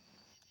 like,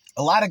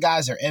 a lot of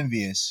guys are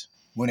envious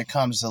when it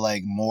comes to,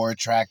 like, more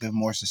attractive,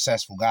 more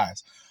successful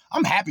guys.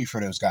 I'm happy for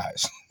those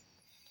guys.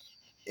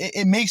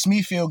 It makes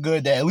me feel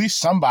good that at least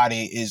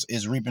somebody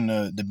is reaping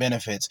the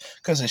benefits,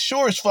 because it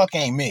sure as fuck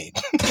ain't me.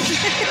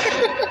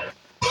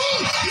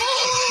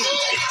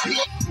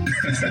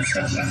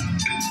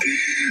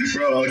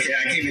 Bro, okay,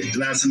 I can't get,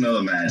 that's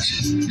another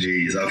match.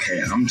 Jeez,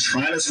 okay, I'm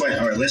trying to swipe.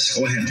 All right, let's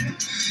go ahead.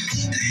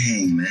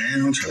 Dang,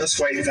 man, I'm trying to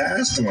swipe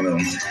fast on them.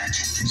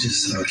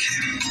 Okay,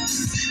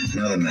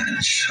 another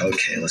match.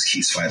 Okay, let's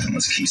keep swiping.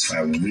 We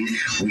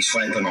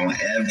swiping on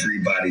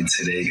everybody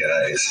today,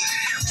 guys.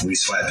 We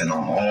swiping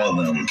on all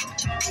of them.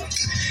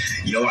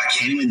 Yo, I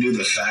can't even do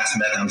the fast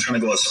method. I'm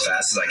trying to go as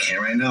fast as I can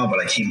right now, but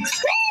I can't.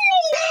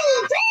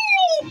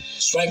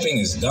 Swiping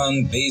is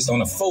done based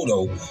on a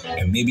photo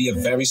and maybe a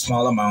very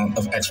small amount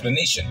of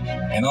explanation.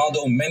 And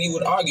although many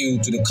would argue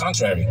to the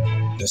contrary,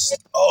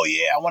 oh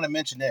yeah, I want to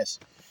mention this.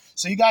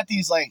 So you got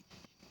these like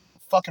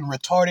fucking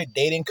retarded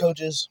dating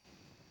coaches,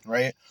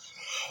 right?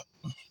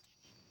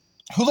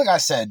 Who, like I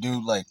said,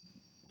 dude, like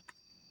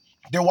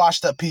they're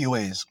washed up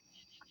PUAs,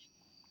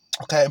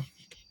 okay?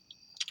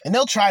 And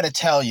they'll try to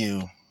tell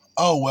you,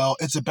 oh well,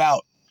 it's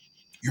about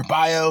your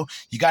bio.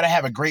 You got to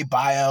have a great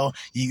bio.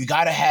 You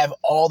got to have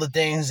all the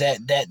things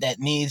that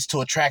needs to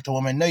attract a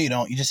woman. No, you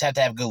don't. You just have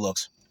to have good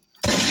looks.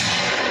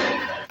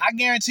 I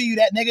guarantee you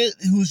that nigga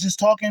who's just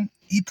talking,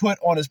 he put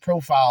on his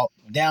profile,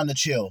 down to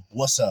chill.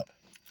 What's up?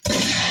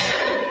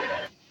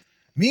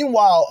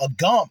 Meanwhile,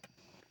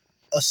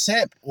 a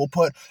simp will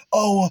put,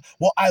 oh,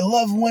 well, I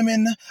love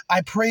women.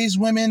 I praise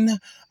women.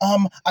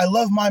 I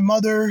love my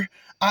mother.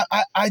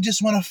 I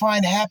just want to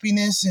find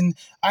happiness, and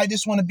I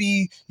just want to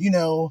be,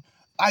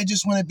 I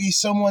just want to be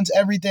someone's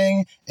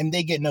everything, and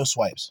they get no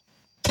swipes.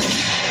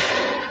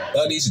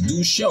 Studies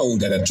do show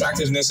that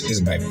attractiveness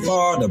is by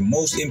far the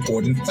most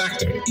important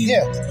factor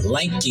in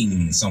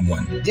liking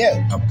someone.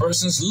 Yeah. A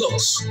person's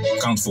looks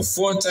count for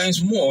 4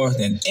 times more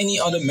than any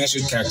other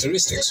measured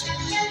characteristics.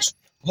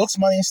 Looks,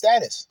 money, and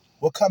status.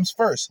 What comes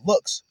first?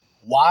 Looks.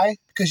 Why?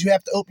 Because you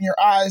have to open your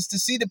eyes to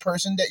see the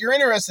person that you're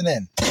interested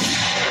in.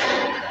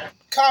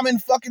 Common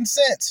fucking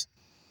sense.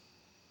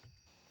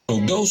 So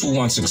those who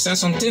want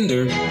success on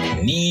Tinder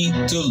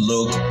need to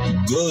look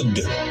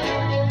good.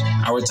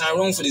 Our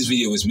Tyrone for this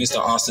video is Mr.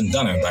 Austin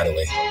Dunner, by the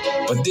way.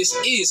 But this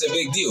is a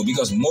big deal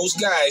because most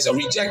guys are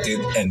rejected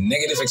and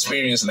negative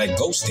experience like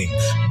ghosting,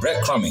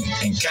 breadcrumbing,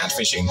 and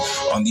catfishing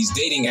on these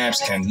dating apps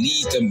can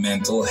lead to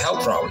mental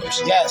health problems.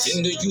 Yes.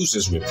 Tinder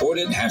users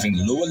reported having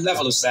lower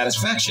level of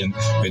satisfaction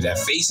with their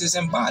faces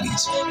and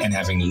bodies and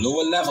having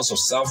lower levels of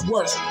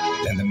self-worth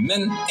than the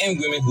men and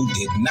women who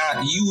did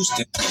not use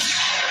Tinder.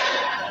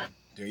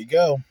 There you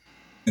go.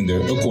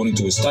 According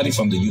to a study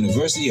from the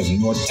University of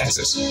North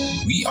Texas,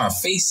 we are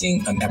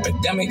facing an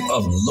epidemic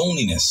of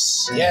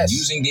loneliness. Yes.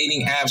 Using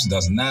dating apps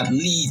does not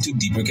lead to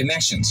deeper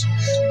connections.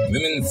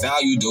 Women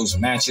value those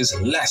matches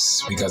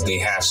less because they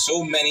have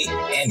so many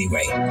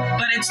anyway.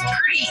 But it's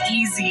pretty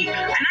easy,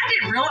 and I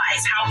didn't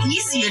realize how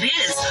easy it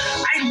is.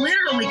 I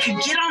literally could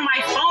get on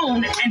my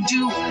phone and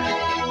do,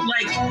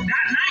 like, that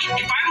night.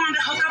 If I wanted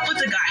to hook up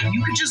with a guy,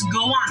 you could just go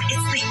on.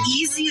 It's the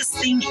easiest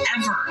thing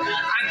ever.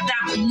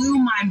 That blew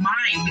my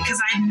mind because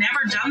I'd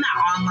never done that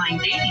online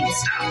dating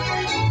stuff.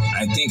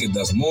 I think it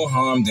does more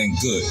harm than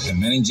good, and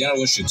men in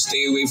general should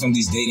stay away from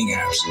these dating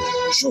apps.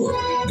 Sure,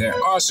 there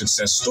are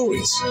success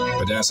stories,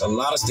 but there's a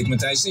lot of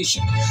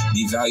stigmatization,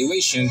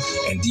 devaluation,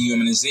 and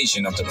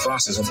dehumanization of the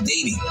process of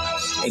dating.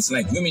 It's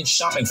like women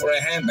shopping for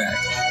a handbag.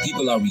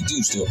 People are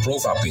reduced to a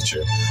profile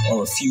picture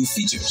or a few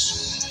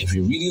features. If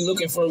you're really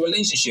looking for a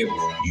relationship,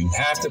 you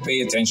have to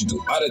pay attention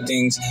to other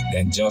things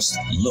than just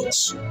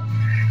looks.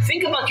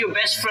 Think about your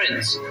best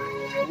friends.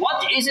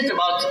 What is it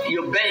about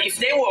your best? If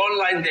they were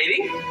online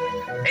dating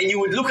and you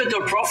would look at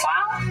their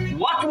profile,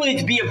 what would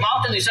it be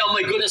about? And you say, oh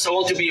my goodness, I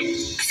want to be a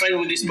friend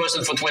with this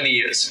person for 20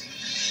 years.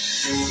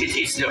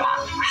 It's their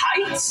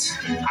height,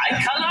 eye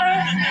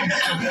color,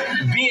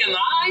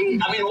 BMI.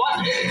 I mean,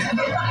 what?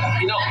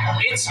 You know,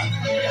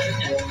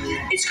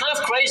 it's kind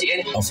of crazy.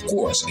 And of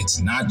course, it's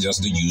not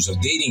just the use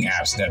of dating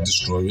apps that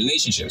destroy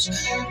relationships.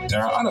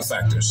 There are other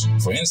factors.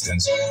 For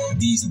instance,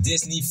 these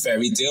Disney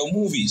fairy tale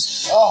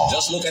movies. Oh.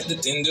 Just look at the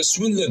Tinder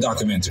Swindler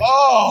documentary.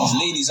 Oh. These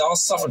ladies all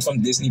suffered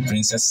from Disney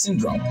princess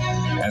syndrome.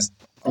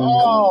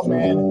 Oh,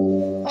 man.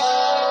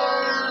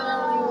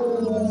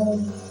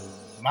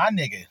 My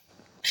nigga.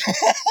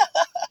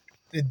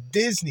 The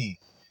Disney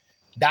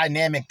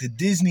dynamic, the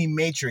Disney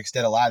matrix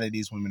that a lot of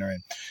these women are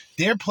in.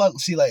 They're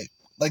see, like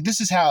this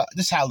is how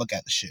I look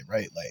at the shit,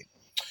 right? Like,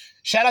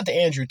 shout out to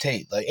Andrew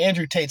Tate. Like,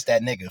 Andrew Tate's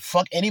that nigga.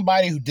 Fuck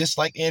anybody who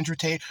disliked Andrew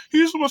Tate.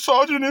 He's a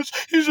misogynist.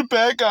 He's a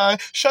bad guy.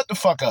 Shut the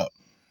fuck up.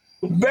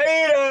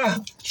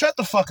 Beta! Shut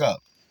the fuck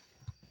up.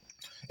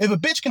 If a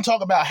bitch can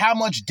talk about how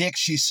much dick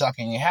she's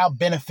sucking and how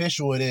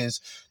beneficial it is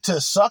to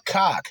suck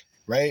cock,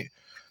 right?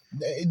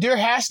 There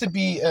has to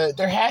be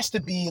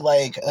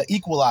like an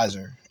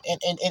equalizer,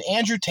 and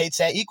Andrew Tate's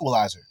that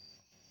equalizer,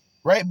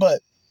 right?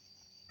 But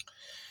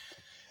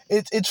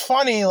it's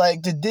funny,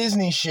 like the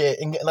Disney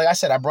shit, and like I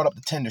said, I brought up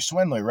the Tinder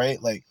Swindler,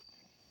 right? Like,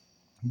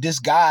 this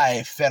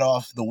guy fed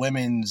off the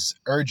women's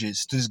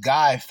urges. This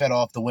guy fed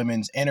off the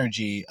women's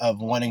energy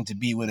of wanting to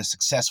be with a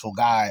successful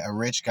guy, a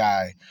rich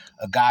guy,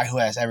 a guy who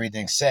has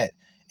everything set.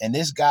 And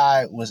this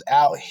guy was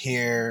out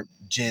here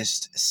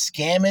just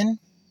scamming.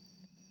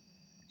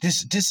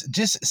 Just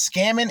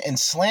scamming and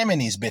slamming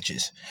these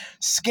bitches.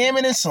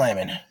 Scamming and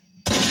slamming.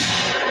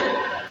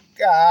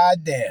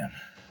 God damn.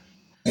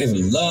 If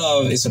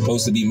love is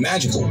supposed to be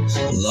magical,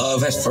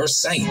 love at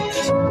first sight.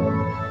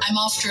 I'm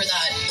after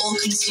that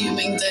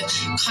all-consuming, the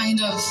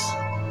kind of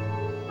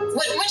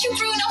what you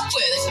grew up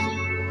with.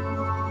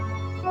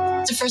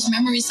 The first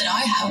memories that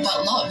I have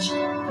about love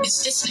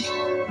is Disney.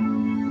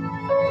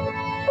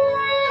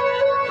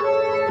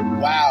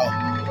 Wow.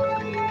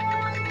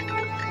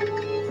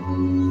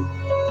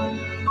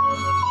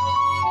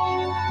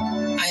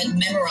 I had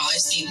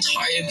memorized the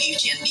entire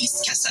Beauty and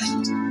Beast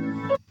cassette.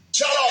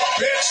 Shut up,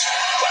 bitch!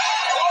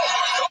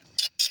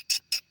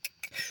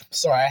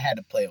 Sorry, I had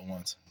to play it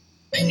once.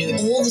 I knew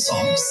all the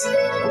songs.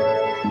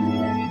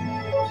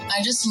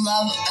 I just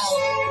love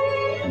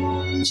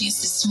Elle.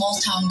 She's this small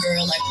town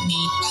girl like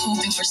me,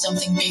 hoping for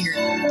something bigger.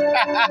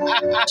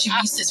 She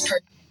meets this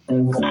person.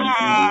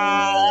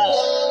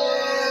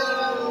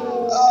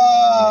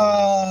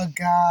 Oh,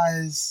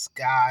 guys.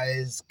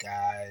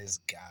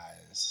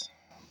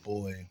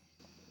 Boy.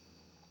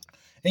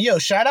 And yo,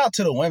 shout out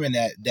to the women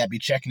that be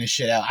checking this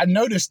shit out. I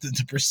noticed that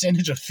the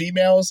percentage of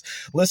females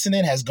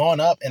listening has gone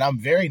up, and I'm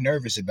very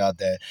nervous about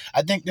that.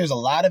 I think there's a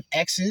lot of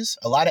exes,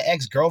 a lot of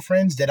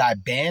ex-girlfriends that I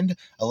banned,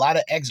 a lot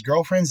of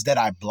ex-girlfriends that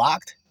I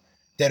blocked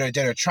that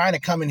are trying to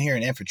come in here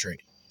and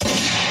infiltrate.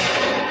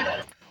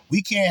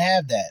 We can't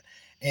have that.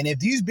 And if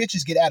these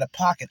bitches get out of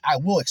pocket, I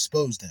will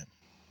expose them.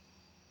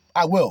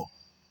 I will.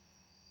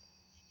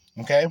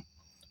 Okay?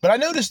 But I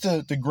noticed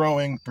the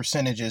growing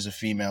percentages of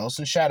females,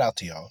 and shout out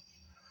to y'all.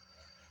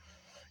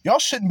 Y'all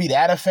shouldn't be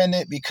that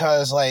offended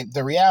because, like,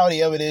 the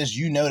reality of it is,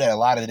 you know that a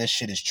lot of this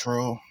shit is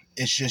true.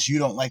 It's just you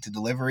don't like the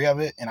delivery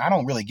of it, and I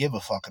don't really give a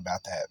fuck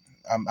about that.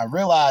 I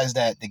realized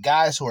that the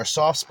guys who are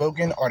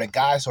soft-spoken are the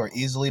guys who are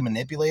easily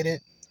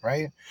manipulated,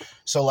 right?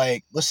 So,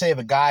 like, let's say if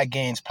a guy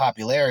gains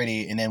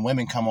popularity and then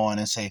women come on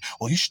and say,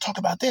 well, you should talk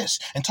about this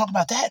and talk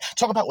about that.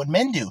 Talk about what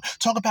men do.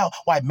 Talk about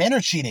why men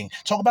are cheating.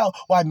 Talk about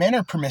why men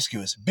are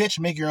promiscuous. Bitch,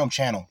 make your own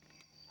channel.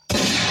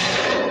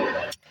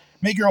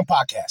 Make your own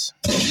podcast.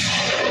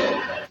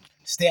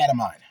 Stay out of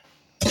mine.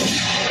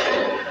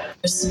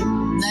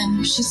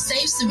 Then she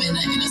saves him in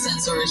a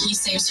sense, or he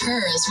saves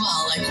her as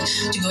well, like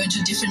to go into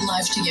a different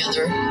life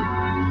together.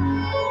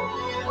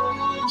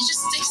 It just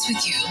sticks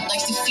with you,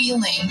 like the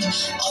feeling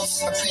of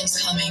a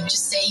prince coming to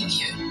save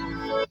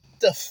you.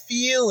 The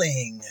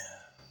feeling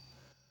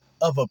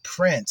of a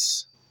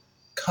prince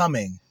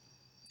coming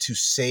to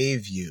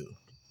save you.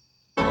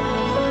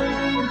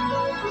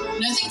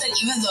 And I think that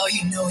even though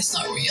you know it's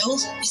not real,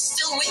 it's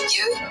still with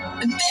you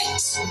a bit.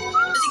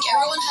 I think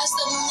everyone has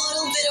that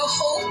little bit of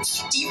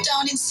hope deep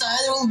down inside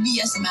that will be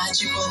as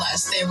magical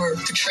as they were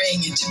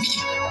portraying it to be.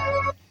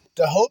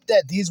 The hope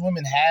that these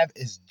women have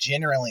is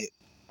generally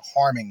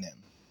harming them.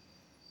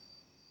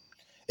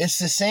 It's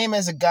the same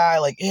as a guy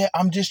like, yeah,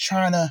 I'm just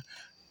trying to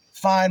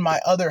find my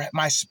other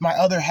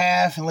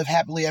half and live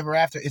happily ever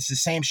after. It's the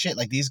same shit.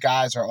 Like, these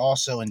guys are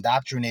also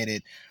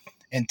indoctrinated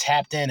and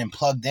tapped in and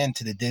plugged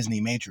into the Disney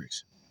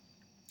Matrix.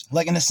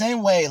 Like, in the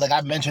same way, like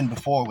I've mentioned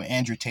before with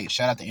Andrew Tate,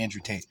 shout out to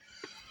Andrew Tate.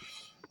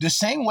 The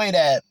same way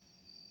that,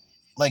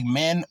 like,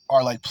 men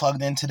are, like,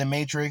 plugged into the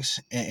Matrix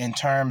in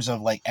terms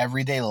of, like,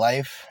 everyday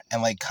life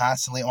and, like,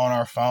 constantly on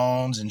our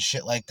phones and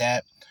shit like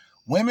that,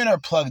 women are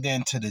plugged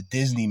into the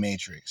Disney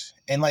Matrix.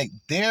 And, like,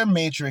 their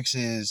Matrix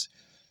is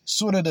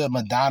sort of the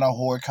Madonna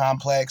whore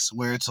complex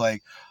where it's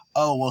like,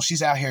 oh, well,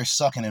 she's out here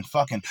sucking and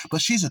fucking, but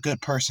she's a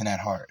good person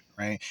at heart,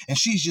 right? And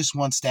she just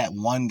wants that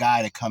one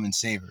guy to come and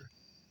save her.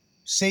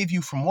 Save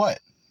you from what?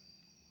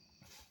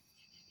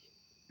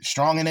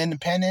 Strong and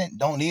independent,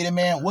 don't need a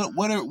man.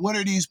 What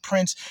are these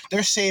prince?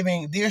 They're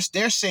saving these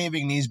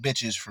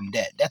bitches from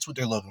debt. That's what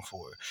they're looking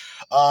for.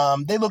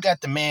 They look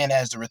at the man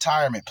as the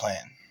retirement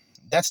plan.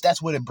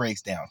 That's what it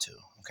breaks down to.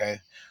 Okay,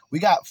 we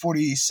got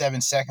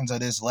 47 seconds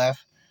of this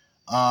left.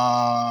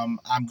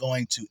 I'm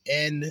going to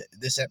end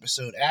this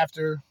episode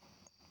after.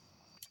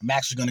 I'm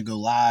actually going to go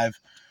live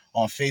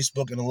on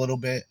Facebook in a little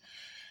bit,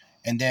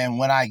 and then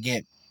when I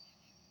get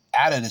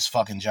out of this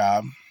fucking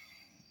job,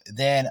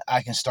 then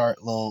I can start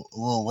a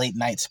little late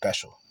night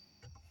special.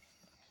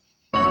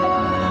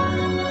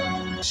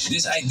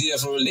 This idea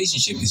of a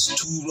relationship is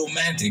too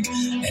romantic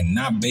and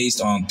not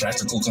based on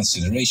practical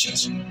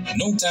considerations.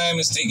 No time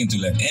is taken to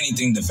let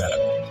anything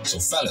develop. So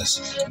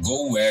fellas,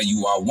 go where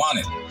you are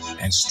wanted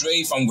and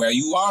stray from where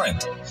you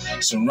aren't.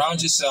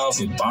 Surround yourself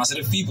with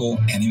positive people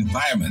and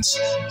environments.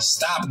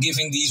 Stop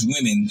giving these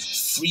women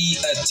free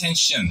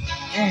attention.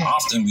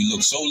 Often we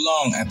look so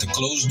long at the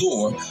closed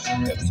door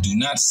that we do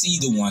not see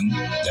the one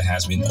that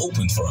has been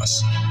opened for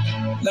us.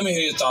 Let me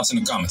hear your thoughts in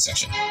the comment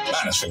section.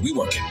 Manosphere, we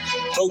working.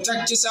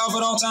 Protect yourself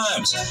at all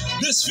times.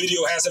 This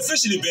video has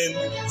officially been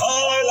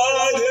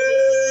highlighted.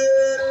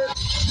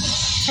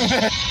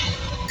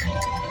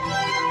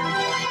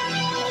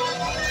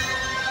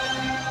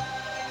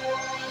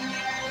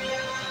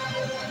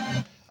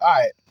 All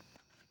right.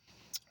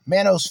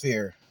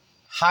 Manosphere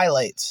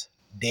highlights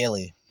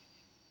daily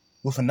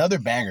with another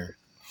banger.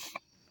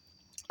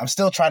 I'm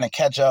still trying to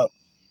catch up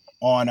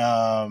on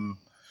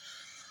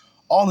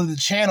all of the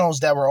channels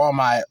that were on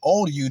my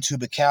old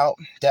YouTube account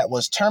that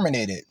was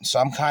terminated. So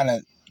I'm kind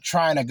of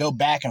trying to go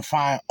back and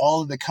find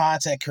all of the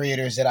content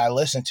creators that I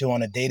listen to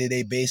on a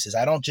day-to-day basis.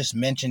 I don't just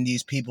mention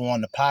these people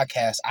on the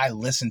podcast. I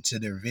listen to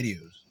their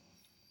videos.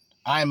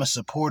 I am a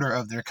supporter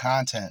of their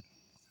content.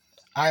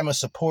 I am a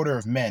supporter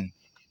of men.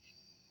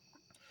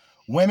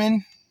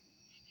 Women,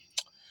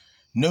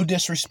 no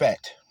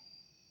disrespect,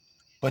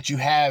 but you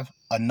have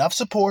enough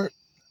support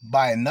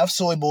by enough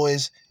soy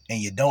boys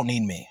and you don't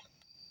need me.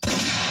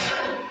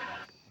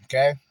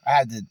 Okay? I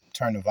had to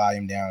turn the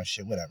volume down and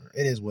shit, whatever.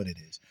 It is what it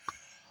is.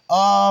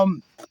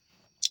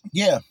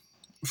 Yeah.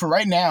 For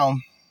right now,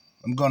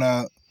 I'm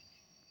gonna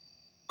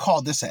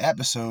call this an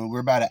episode.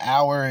 We're about an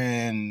hour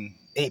and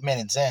 8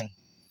 minutes in.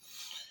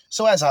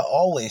 So as I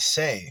always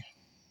say,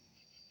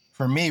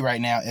 for me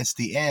right now, it's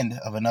the end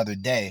of another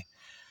day.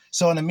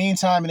 So in the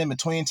meantime and in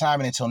between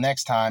time and until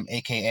next time,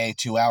 aka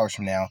 2 hours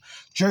from now,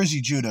 Jersey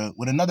Judah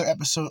with another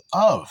episode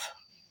of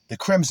the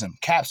Crimson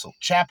Capsule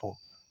Chapel,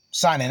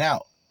 signing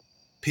out.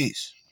 Peace.